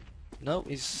 No,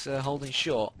 he's holding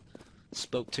short.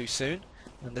 Spoke too soon.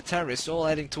 And the terrorists all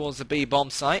heading towards the B bomb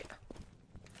site.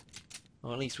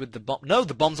 Or at least with the bomb. No,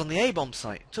 the bomb's on the A bomb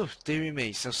site. Oh, dearie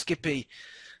me. So Skippy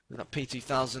with that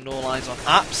P2000, all eyes on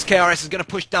Apps. KRS is going to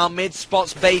push down mid,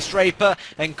 spots Base Raper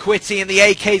and Quitty, and the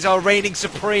AKs are reigning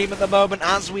supreme at the moment,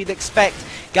 as we'd expect.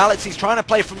 Galaxy's trying to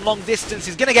play from long distance.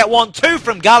 He's going to get 1-2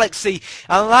 from Galaxy,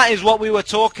 and that is what we were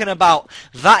talking about.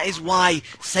 That is why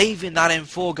saving that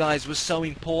M4, guys, was so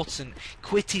important.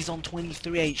 Quitty's on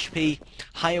 23 HP,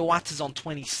 Hiawatha's on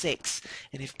 26,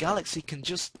 and if Galaxy can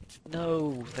just...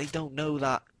 No, they don't know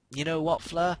that. You know what,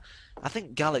 Fleur? I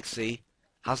think Galaxy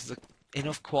has the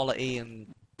enough quality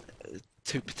and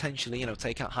to potentially, you know,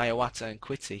 take out Hiawatha and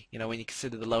Quitty, you know, when you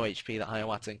consider the low HP that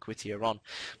Hiawatha and Quitty are on.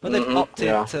 But they've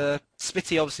opted to...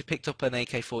 Spitty obviously picked up an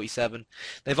AK-47.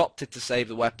 They've opted to save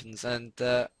the weapons, and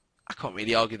I can't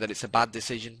really argue that it's a bad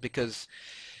decision, because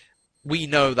we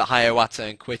know that Hiawatha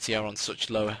and Quitty are on such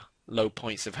low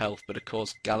points of health, but of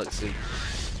course Galaxy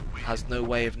has no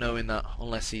way of knowing that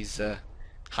unless he's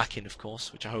hacking, of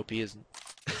course, which I hope he isn't.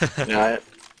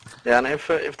 Yeah, and if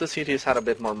the CTs had a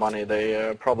bit more money,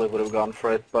 they probably would have gone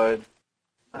for it, but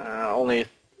only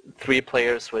 3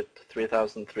 players with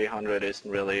 3,300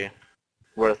 isn't really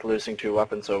worth losing 2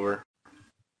 weapons over.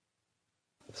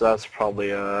 So that's probably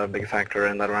a big factor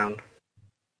in that round.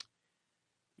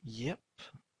 Yep,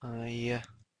 I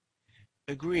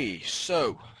agree.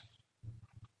 So,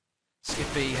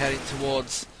 Skippy heading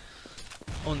towards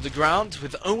underground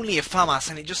with only a FAMAS,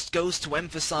 and it just goes to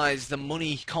emphasize the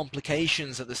money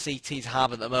complications that the CTs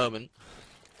have at the moment.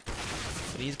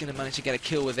 But he's going to manage to get a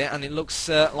kill with it, and it looks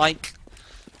like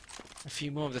a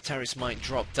few more of the terrorists might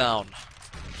drop down.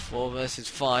 4 versus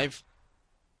 5.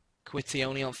 Quitty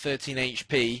only on 13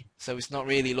 HP, so it's not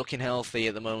really looking healthy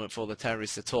at the moment for the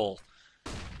terrorists at all.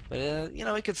 But, you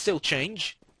know, it could still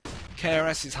change.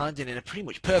 KRS is hiding in a pretty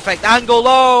much perfect angle.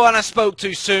 Oh, and I spoke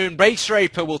too soon. Base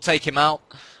Raper will take him out.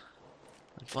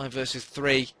 And 5 versus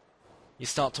 3. You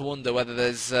start to wonder whether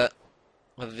there's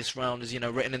whether this round is, you know,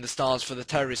 written in the stars for the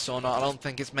terrorists or not. I don't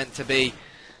think it's meant to be.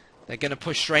 They're going to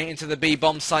push straight into the B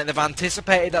bomb site. They've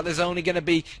anticipated that there's only going to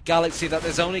be Galaxy, that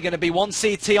there's only going to be one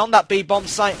CT on that B bomb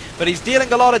site, but he's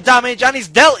dealing a lot of damage, and he's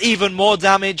dealt even more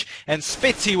damage, and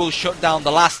Spitty will shut down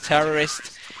the last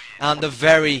terrorist. And a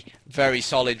very, very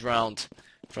solid round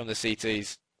from the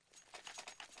CTs.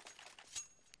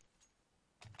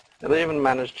 They even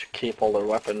managed to keep all their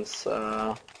weapons,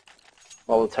 all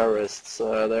the terrorists.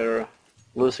 They're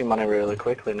losing money really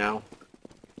quickly now.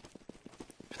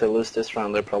 If they lose this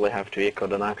round, they probably have to eco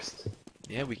the next.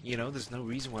 Yeah, you know, there's no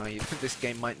reason why this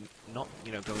game might not,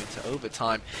 you know, go into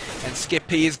overtime. And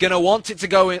Skippy is going to want it to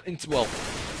go into, well,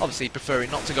 obviously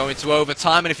preferring not to go into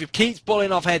overtime. And if he keeps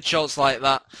pulling off headshots like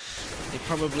that, he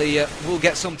probably will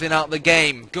get something out of the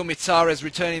game. Gumitara's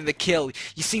returning the kill.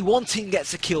 You see, one team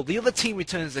gets a kill, the other team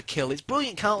returns a kill. It's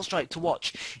brilliant Counter-Strike to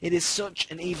watch. It is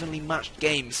such an evenly matched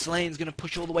game. Slane's going to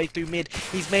push all the way through mid.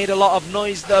 He's made a lot of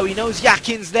noise, though. He knows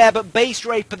Yakin's there, but Base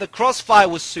Raper, the crossfire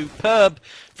was superb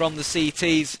from the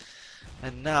CTs.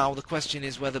 And now the question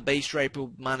is whether Base Raper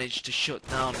will manage to shut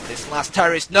down this last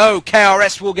terrorist. No,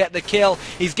 KRS will get the kill.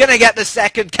 He's going to get the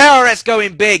second. KRS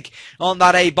going big on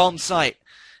that A-bomb site.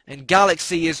 And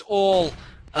Galaxy is all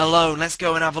alone. Let's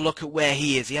go and have a look at where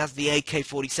he is. He has the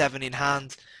AK-47 in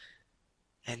hand.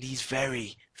 And he's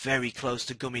very, very close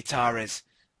to Gumitares.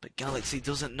 But Galaxy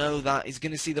doesn't know that. He's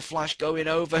going to see the flash going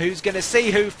over. Who's going to see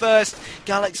who first?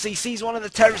 Galaxy sees one of the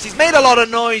terrorists. He's made a lot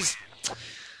of noise.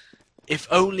 If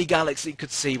only Galaxy could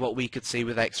see what we could see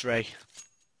with X-Ray.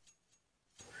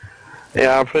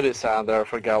 Yeah, I'm pretty sad there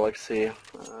for Galaxy.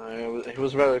 He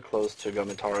was very close to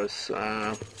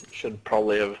Gumitares. Should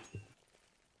probably have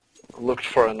looked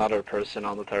for another person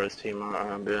on the terrorist team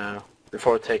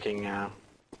before taking the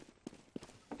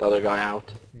other guy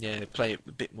out. Yeah, play it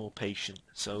a bit more patient.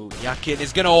 So Yakin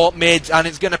is going to AWP mid, and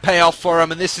it's going to pay off for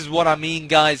him. And this is what I mean,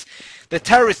 guys. The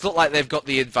terrorists look like they've got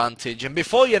the advantage, and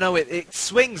before you know it, it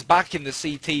swings back in the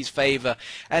CT's favour.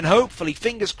 And hopefully,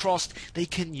 fingers crossed, they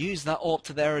can use that AWP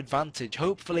to their advantage.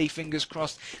 Hopefully, fingers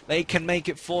crossed, they can make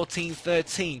it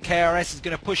 14-13. KRS is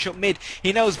going to push up mid.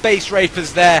 He knows Base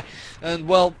Raper's there, and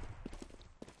well,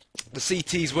 the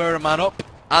CTs were a man up,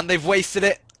 and they've wasted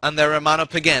it. And they're a man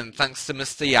up again, thanks to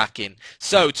Mr. Yakin.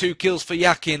 So, 2 kills for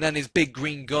Yakin and his big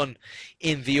green gun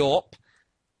in the AWP.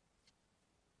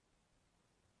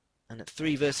 And at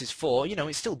 3 versus 4, you know,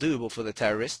 it's still doable for the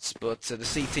terrorists. But the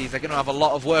CTs, they're going to have a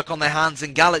lot of work on their hands.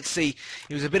 And Galaxy,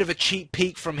 it was a bit of a cheap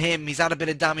peek from him. He's had a bit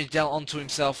of damage dealt onto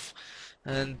himself.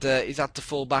 And he's had to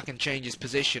fall back and change his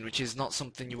position, which is not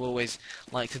something you always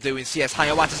like to do in CS.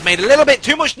 Hayawata's made a little bit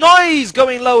too much noise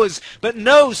going lowers, but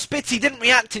no, Spitty didn't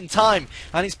react in time,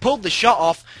 and he's pulled the shot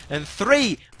off, and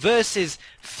 3 versus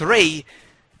 3.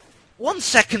 1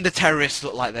 second the terrorists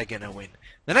look like they're going to win.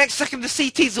 The next second the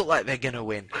CTs look like they're going to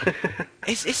win.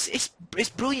 It's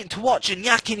brilliant to watch, and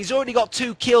Yakin, he's already got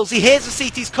 2 kills. He hears the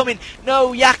CTs coming.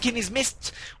 No, Yakin, he's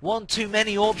missed 1 too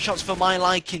many AWP shots for my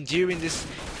liking during this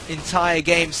entire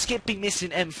game. Skippy missing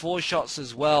M4 shots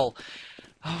as well.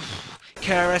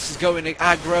 KRS is going to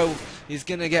aggro. He's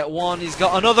going to get 1. He's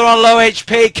got another on low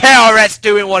HP. KRS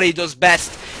doing what he does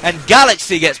best. And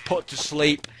Galaxy gets put to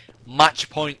sleep. Match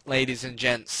point, ladies and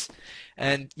gents.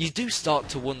 And you do start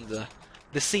to wonder.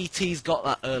 The CT's got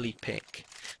that early pick.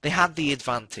 They had the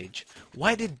advantage.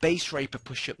 Why did Base Raper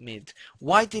push up mid?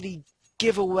 Why did he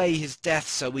give away his death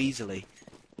so easily?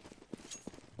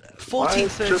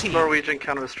 14-13. Just Norwegian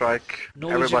Counter-Strike.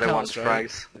 Everybody wants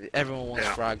frags. Everyone wants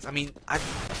frags. I mean,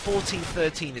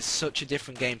 14-13 is such a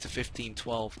different game to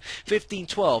 15-12.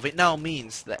 15-12, it now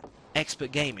means that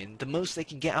Expert Gaming, the most they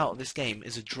can get out of this game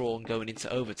is a draw and going into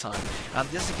overtime.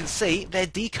 And as you can see, they're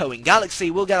decoing.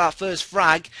 Galaxy will get that first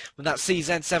frag with that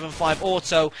CZ75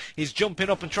 auto. He's jumping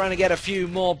up and trying to get a few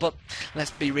more, but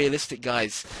let's be realistic,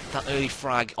 guys. That early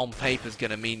frag on paper is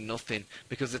going to mean nothing,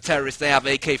 because the terrorists, they have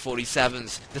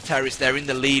AK-47s. The terrorists, they're in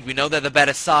the lead. We know they're the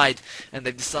better side, and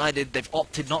they've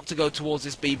opted not to go towards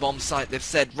this B-bomb site. They've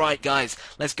said, right, guys,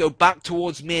 let's go back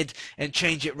towards mid and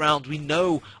change it round. We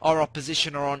know our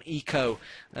opposition are on eco,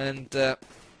 and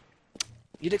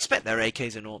you'd expect their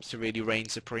AKs and AWPs to really reign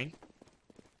supreme.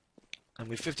 And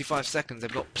with 55 seconds,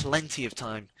 they've got plenty of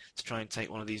time to try and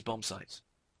take one of these bomb sites.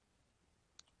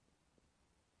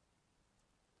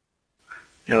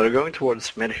 Yeah, they're going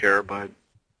towards mid here, but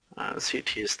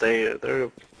CTs, they're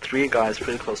 3 guys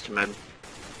pretty close to mid.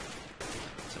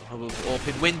 So Hubbub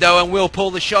open window and will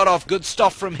pull the shot off. Good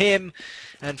stuff from him.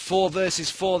 And 4 versus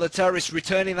 4, the terrorists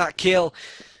returning that kill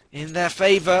in their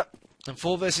favour. And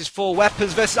 4 versus 4,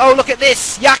 weapons versus... Oh, look at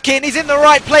this! Yakin is in the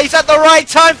right place at the right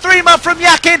time. 3-man from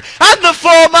Yakin, and the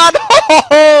 4-man!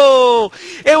 Oh,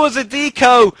 it was a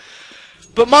deco.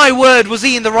 But my word, was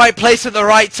he in the right place at the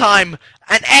right time.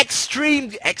 And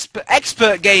extreme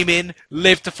expert gaming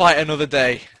lived to fight another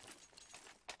day.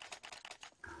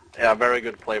 Yeah, very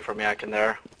good play from Yakin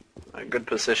there. Good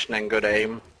positioning, good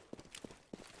aim.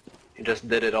 He just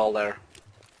did it all there.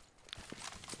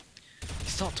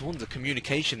 Start to wonder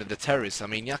communication of the terrorists. I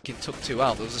mean, Yakin took 2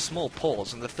 out. There was a small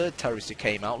pause, and the 3rd terrorist who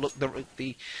came out looked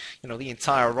the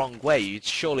entire wrong way. You'd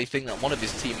surely think that one of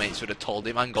his teammates would have told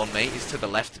him, "Hang on, mate, he's to the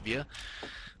left of you."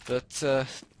 But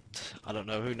I don't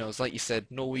know. Who knows? Like you said,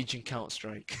 Norwegian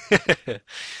Counter-Strike.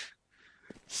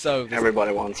 So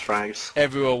everybody wants frags.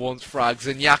 Everyone wants frags,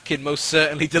 and Yakin most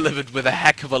certainly delivered with a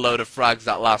heck of a load of frags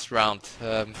that last round.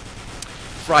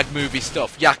 Frag movie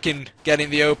stuff. Yakin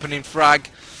getting the opening frag.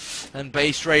 And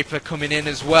Base Raper coming in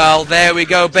as well. There we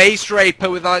go. Base Raper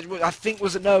with, I think, it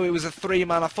was a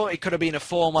 3-man. I thought it could have been a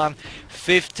 4-man.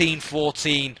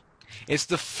 15-14. It's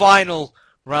the final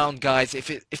round, guys. If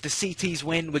the CTs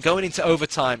win, we're going into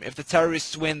overtime. If the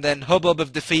terrorists win, then Hubbub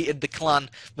have defeated the clan.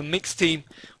 The mixed team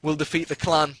will defeat the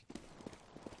clan.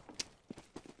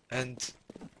 And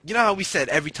you know how we said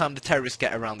every time the terrorists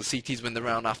get around, the CTs win the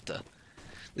round after?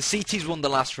 The CT's won the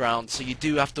last round, so you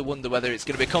do have to wonder whether it's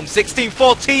going to become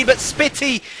 16-14, but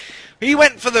Spitty, he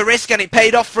went for the risk and it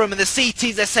paid off for him, and the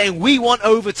CTs are saying, we want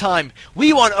overtime.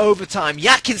 We want overtime.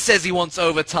 Yakin says he wants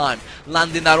overtime.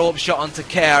 Landing that AWP shot onto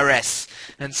KRS.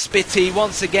 And Spitty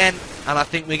once again, and I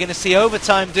think we're going to see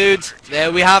overtime, dudes.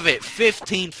 There we have it,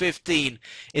 15-15.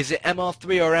 Is it MR3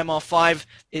 or MR5?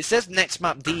 It says next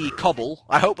map DE Cobble.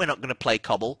 I hope we're not going to play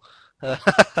Cobble.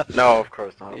 No, of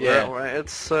course not. Yeah.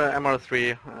 It's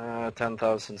MR3,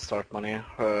 10,000 start money.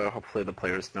 Hopefully the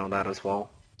players know that as well.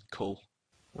 Cool.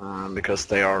 Because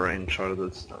they are in charge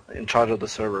of the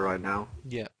server right now.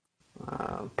 Yeah.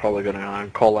 Probably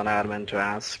gonna call an admin to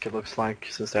ask, it looks like,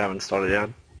 since they haven't started yet.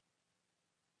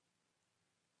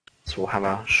 So we'll have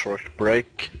a short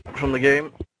break from the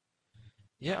game.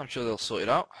 Yeah, I'm sure they'll sort it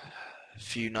out. A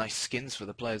few nice skins for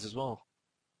the players as well.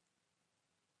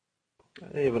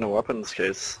 Even a weapons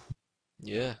case.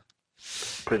 Yeah.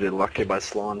 Pretty lucky by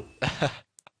Sloan. But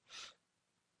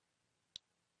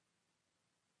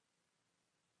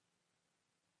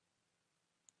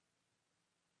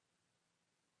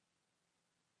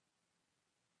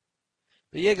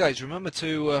yeah, guys, remember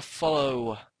to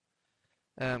follow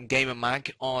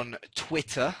GamerMag on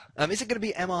Twitter. Is it going to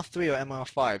be MR3 or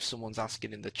MR5? Someone's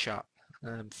asking in the chat.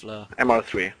 Fleur.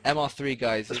 MR3. MR3,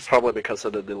 guys. It's probably because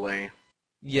of the delay.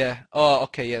 Yeah. Oh,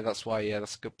 okay. Yeah, that's why. Yeah,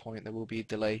 that's a good point. There will be a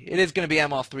delay. It is going to be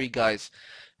MR3, guys.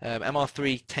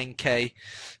 MR3 10K,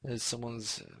 as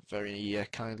someone's very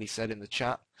kindly said in the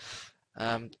chat.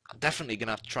 I'm definitely going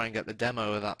to have to try and get the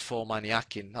demo of that 4-man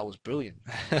Yakin. That was brilliant.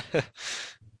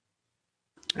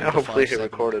 Yeah, hopefully he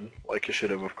recorded like he should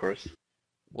have, of course.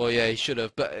 Well, yeah, he should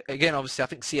have. But again, obviously, I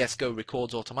think CSGO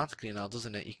records automatically now,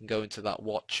 doesn't it? You can go into that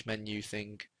watch menu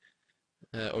thing.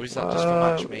 Or is that just for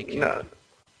matchmaking? No,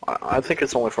 I think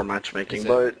it's only for matchmaking,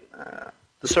 but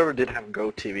the server did have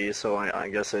GoTV, so I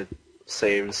guess it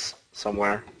saves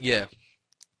somewhere. Yeah.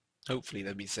 Hopefully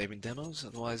they'll be saving demos,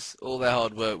 otherwise all their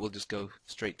hard work will just go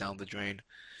straight down the drain.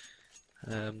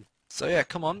 So yeah,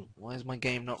 come on. Why is my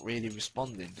game not really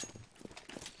responding?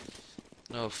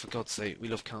 Oh, for God's sake, we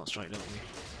love Counter-Strike, don't we?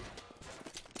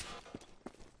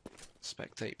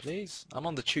 Spectate, please. I'm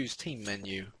on the choose team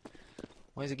menu.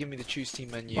 Why is it giving me the choose team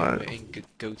menu in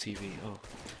GoTV? Oh,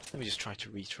 let me just try to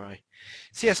retry.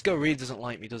 CSGO really doesn't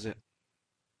like me, does it?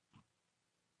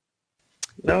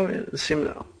 No, it seems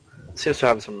to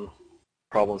have some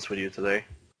problems with you today.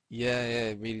 Yeah,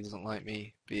 it really doesn't like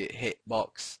me. Be it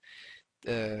Hitbox,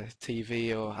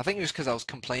 TV, or I think it was because I was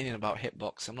complaining about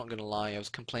Hitbox. I'm not gonna lie, I was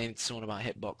complaining to someone about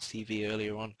Hitbox TV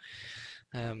earlier on.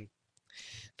 I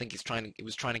think it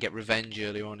was trying to get revenge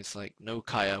earlier on. It's like, no,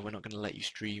 Kaya, we're not gonna let you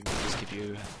stream. We'll just give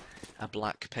you a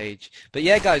black page. But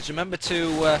yeah, guys, remember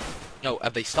to. No,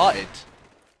 have they started?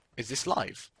 Is this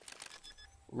live?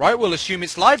 Right, we'll assume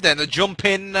it's live then. A jump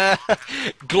in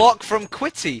Glock from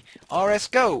Quitty. RS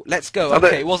go. Let's go.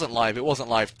 Okay, it wasn't live. It wasn't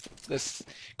live. Let's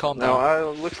calm down.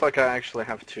 No, looks like I actually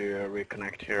have to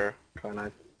reconnect here. Can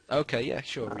I? Okay, yeah,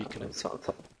 sure,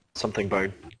 reconnect. Something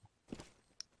bugged.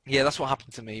 Yeah, that's what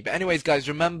happened to me. But anyways, guys,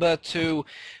 remember to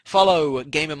follow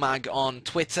GamerMag on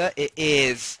Twitter. It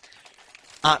is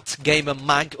at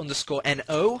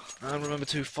GamerMag_NO. And remember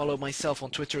to follow myself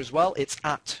on Twitter as well. It's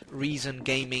at Reason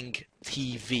Gaming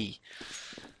TV.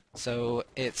 So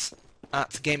it's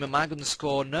at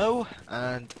GamerMag_NO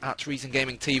and at Reason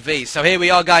Gaming TV. So here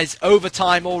we are, guys,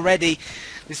 overtime already.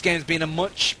 This game's been a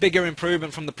much bigger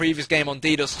improvement from the previous game on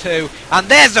DDoS 2. And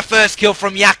there's the first kill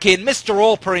from Yakin, Mr.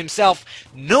 Orper himself.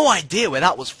 No idea where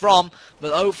that was from,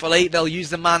 but hopefully they'll use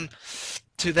the man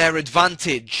to their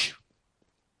advantage.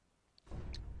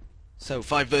 So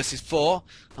 5 versus 4,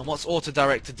 and what's Auto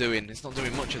Director doing? It's not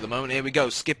doing much at the moment. Here we go.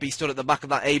 Skippy stood at the back of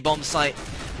that A-bomb site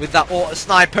with that auto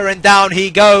sniper, and down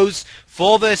he goes.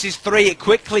 4 versus 3. It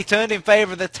quickly turned in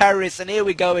favour of the terrorists, and here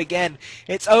we go again.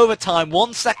 It's overtime.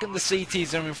 1 second the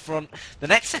CTs are in front. The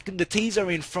next second the Ts are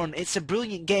in front. It's a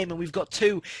brilliant game, and we've got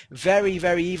 2 very,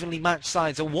 very evenly matched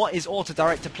sides. And what is Auto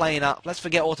Director playing at? Let's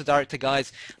forget Auto Director,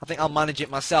 guys. I think I'll manage it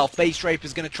myself. Base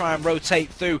Raper's going to try and rotate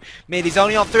through mid. He's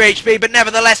only on 3 HP, but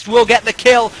nevertheless will get the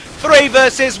kill. 3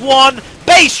 versus 1.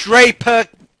 Base Raper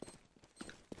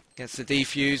gets the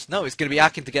defuse. No, it's going to be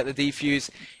Akin to get the defuse.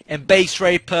 And Base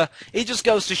Raper, he just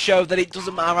goes to show that it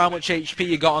doesn't matter how much HP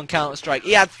you got on Counter-Strike.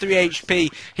 He had 3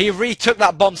 HP. He retook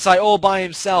that bomb site all by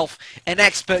himself. And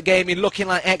Expert Gaming looking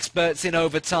like experts in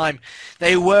overtime.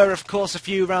 They were, of course, a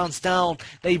few rounds down.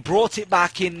 They brought it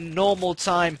back in normal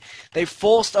time. They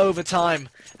forced overtime.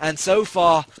 And so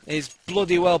far, it's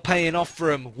bloody well paying off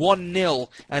for them. 1-0.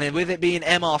 And with it being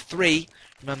MR3,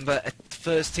 remember,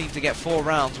 first team to get 4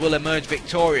 rounds will emerge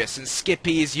victorious, and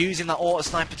Skippy is using that auto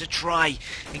sniper to try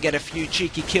and get a few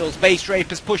cheeky kills. Base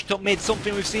Raper's pushed up mid,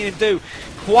 something we've seen him do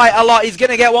quite a lot. He's going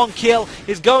to get 1 kill.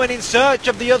 He's going in search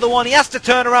of the other one. He has to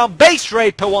turn around. Base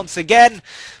Raper once again.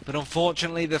 But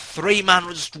unfortunately, the 3-man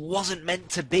just wasn't meant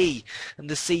to be. And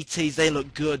the CTs, they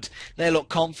look good. They look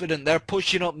confident. They're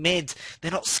pushing up mid.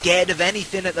 They're not scared of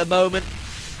anything at the moment.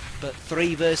 But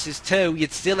 3 versus 2,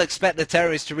 you'd still expect the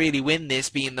terrorists to really win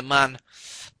this, being a man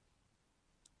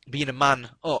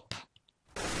up.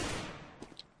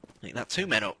 Make that 2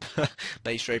 men up.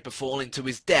 Base Raper falling to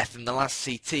his death, and the last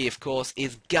CT, of course,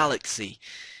 is Galaxy.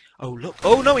 Oh, look.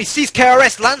 Oh, no, he sees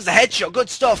KRS, lands the headshot. Good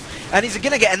stuff. And he's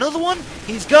going to get another one.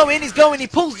 He's going. He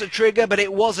pulls the trigger, but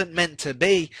it wasn't meant to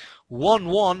be.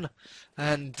 1-1.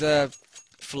 And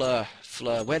Fleur,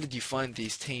 where did you find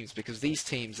these teams? Because these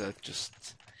teams are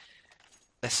just...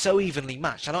 they're so evenly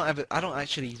matched. I don't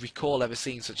actually recall ever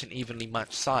seeing such an evenly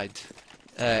matched side,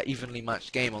 evenly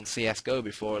matched game on CS:GO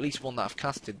before. At least one that I've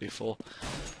casted before.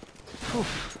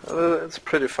 It's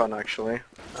pretty fun, actually.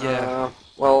 Yeah.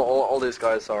 Well, all these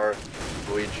guys are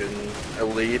Norwegian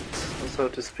elite, so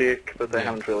to speak, but they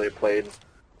haven't really played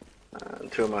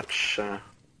too much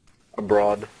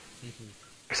abroad.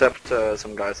 Except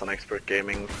some guys on Expert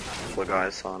Gaming, a couple of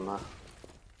guys on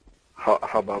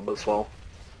Hubbub as well.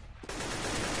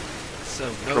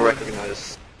 So no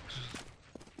recognize.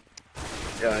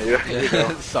 Yeah, you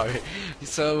go. Sorry.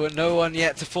 So no one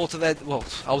yet to fall to their... well,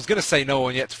 I was going to say no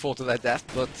one yet to fall to their death,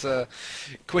 but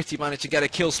Quitty managed to get a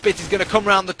kill. Spitty's going to come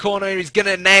around the corner. He's going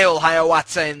to nail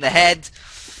Hiawatha in the head.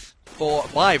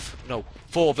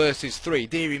 4 versus 3.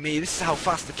 Dearie me, this is how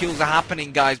fast the kills are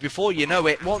happening, guys. Before you know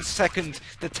it, 1 second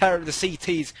the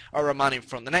CTs are a man in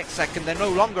front. The next second they're no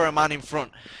longer a man in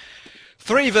front.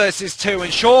 3 versus 2,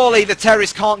 and surely the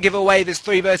terrorists can't give away this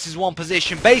 3 versus 1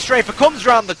 position. Base Raper comes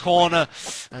round the corner,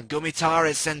 and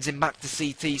Gumitares sends him back to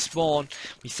CT spawn.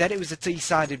 We said it was a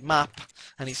T-sided map,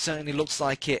 and it certainly looks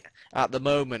like it at the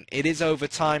moment. It is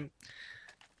overtime,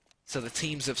 so the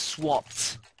teams have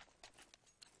swapped.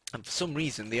 And for some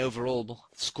reason, the overall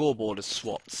scoreboard has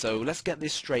swapped. So let's get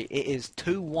this straight. It is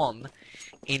 2-1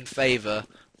 in favour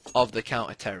of the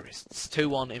counter-terrorists.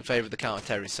 2-1 in favour of the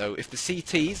counter-terrorists. So if the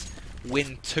CTs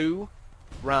win 2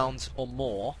 rounds or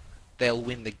more, they'll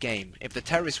win the game. If the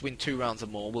terrorists win 2 rounds or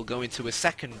more, we'll go into a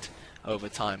second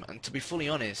overtime. And to be fully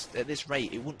honest, at this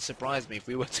rate, it wouldn't surprise me if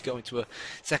we were to go into a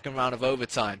second round of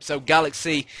overtime. So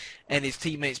Galaxy and his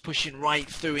teammates pushing right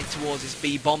through in towards his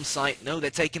B bomb site. No, they're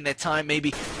taking their time,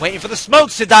 maybe waiting for the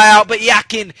smokes to die out, but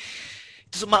Yakin,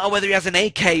 doesn't matter whether he has an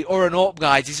AK or an AWP,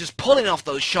 guys, he's just pulling off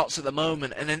those shots at the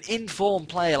moment. And an informed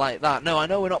player like that, no, I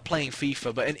know we're not playing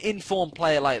FIFA, but an informed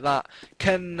player like that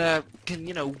can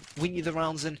you know, win you the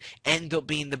rounds and end up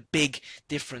being the big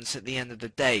difference at the end of the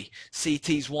day.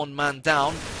 CT's 1 man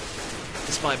down,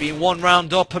 despite being 1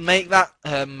 round up, and make that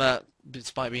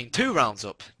despite being 2 rounds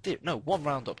up. No, 1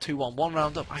 round up, 2-1, 1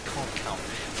 round up. I can't count.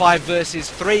 5 versus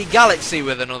 3. Galaxy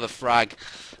with another frag.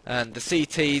 And the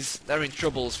CTs, they're in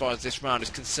trouble as far as this round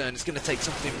is concerned. It's going to take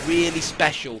something really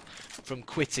special from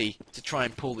Quitty to try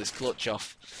and pull this clutch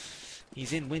off.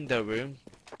 He's in window room.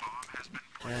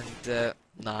 And,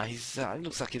 nah, it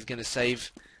looks like he's going to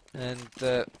save. And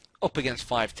up against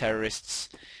 5 terrorists,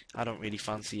 I don't really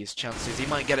fancy his chances. He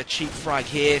might get a cheap frag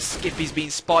here. Skippy's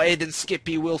been spotted, and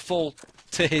Skippy will fall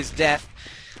to his death.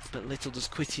 But little does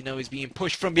Quitty know he's being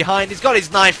pushed from behind. He's got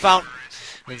his knife out.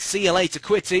 And see you later,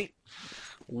 Quitty.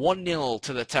 1-0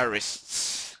 to the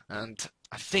terrorists, and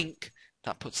I think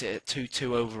that puts it at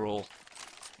 2-2 overall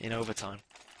in overtime.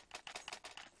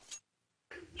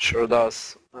 Sure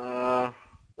does. Now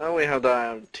we have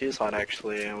the T-side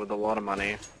actually with a lot of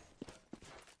money.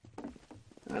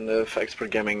 And if Expert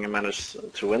Gaming manages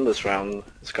to win this round,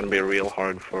 it's going to be real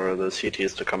hard for the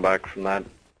CTs to come back from that.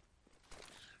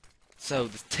 So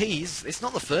the T's, it's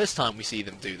not the first time we see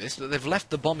them do this, but they've left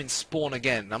the bomb in spawn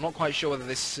again. I'm not quite sure whether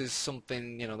this is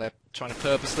something, you know, they're trying to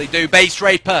purposely do. Base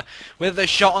Raper with the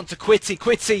shot onto Quitty.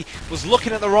 Quitty was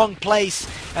looking at the wrong place,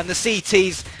 and the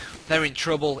CTs, they're in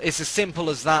trouble. It's as simple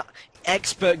as that.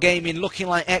 Expert Gaming looking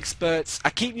like experts.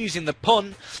 I keep using the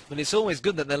pun, but it's always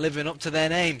good that they're living up to their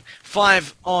name.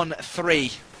 5 on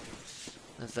 3.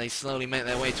 As they slowly make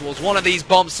their way towards one of these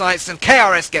bomb sites, and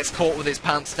KRS gets caught with his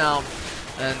pants down.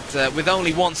 And with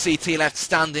only 1 CT left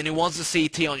standing, it was a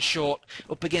CT on short,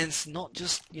 up against not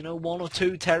just, you know, 1 or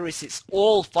 2 terrorists, it's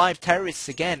all 5 terrorists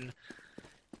again.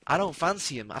 I don't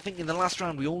fancy him. I think in the last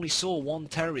round we only saw 1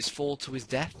 terrorist fall to his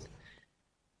death.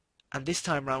 And this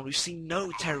time round we've seen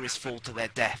no terrorists fall to their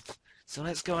death. So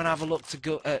let's go and have a look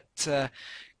at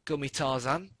Gummy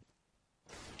Tarzan.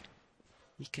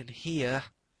 You can hear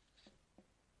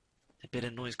bit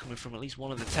of noise coming from at least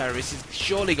one of the terrorists. He's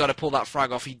surely got to pull that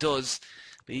frag off. He does.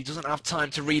 But he doesn't have time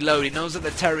to reload. He knows that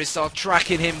the terrorists are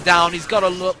tracking him down. He's got to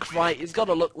look right. He's got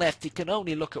to look left. He can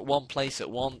only look at one place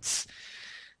at once.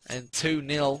 And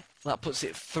 2-0. That puts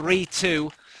it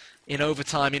 3-2 in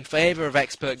overtime in favour of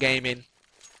Expert Gaming.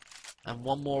 And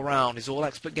one more round is all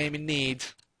Expert Gaming need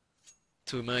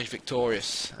to emerge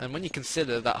victorious. And when you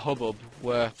consider that Hubbub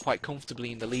were quite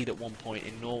comfortably in the lead at one point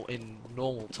in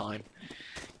normal time,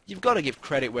 you've got to give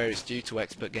credit where it's due to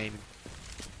Expert Gaming.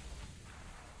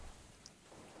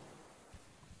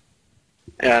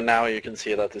 Yeah, now you can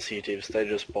see that the C teams, they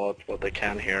just bought what they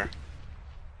can here.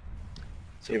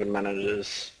 So even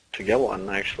manages to get one,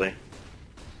 actually.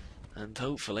 And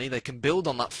hopefully they can build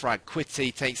on that frag.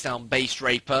 Quitty takes down Base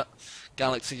Raper.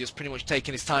 Galaxy just pretty much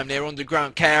taking his time near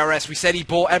underground KRS. We said he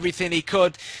bought everything he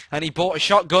could, and he bought a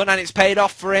shotgun, and it's paid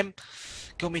off for him.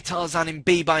 Gummy Tarzan in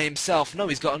B by himself. No,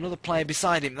 he's got another player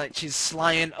beside him, which is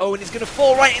Slyan. Oh, and he's going to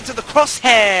fall right into the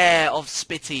crosshair of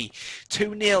Spitty.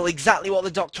 2-0, exactly what the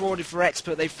doctor ordered for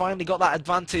Expert. They finally got that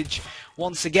advantage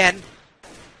once again.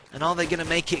 And are they going to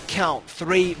make it count?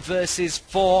 3 versus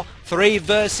 4, 3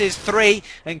 versus 3,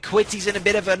 and Quitty's in a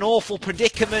bit of an awful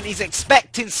predicament. He's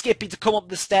expecting Skippy to come up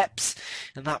the steps,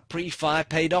 and that pre-fire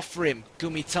paid off for him.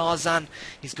 Gummy Tarzan,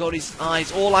 he's got his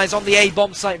eyes, all eyes on the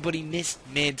A-bomb site, but he missed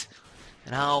mid.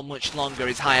 And how much longer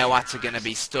is Hiawatha going to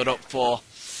be stood up for?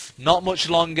 Not much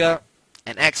longer,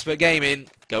 and Expert Gaming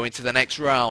go into the next round.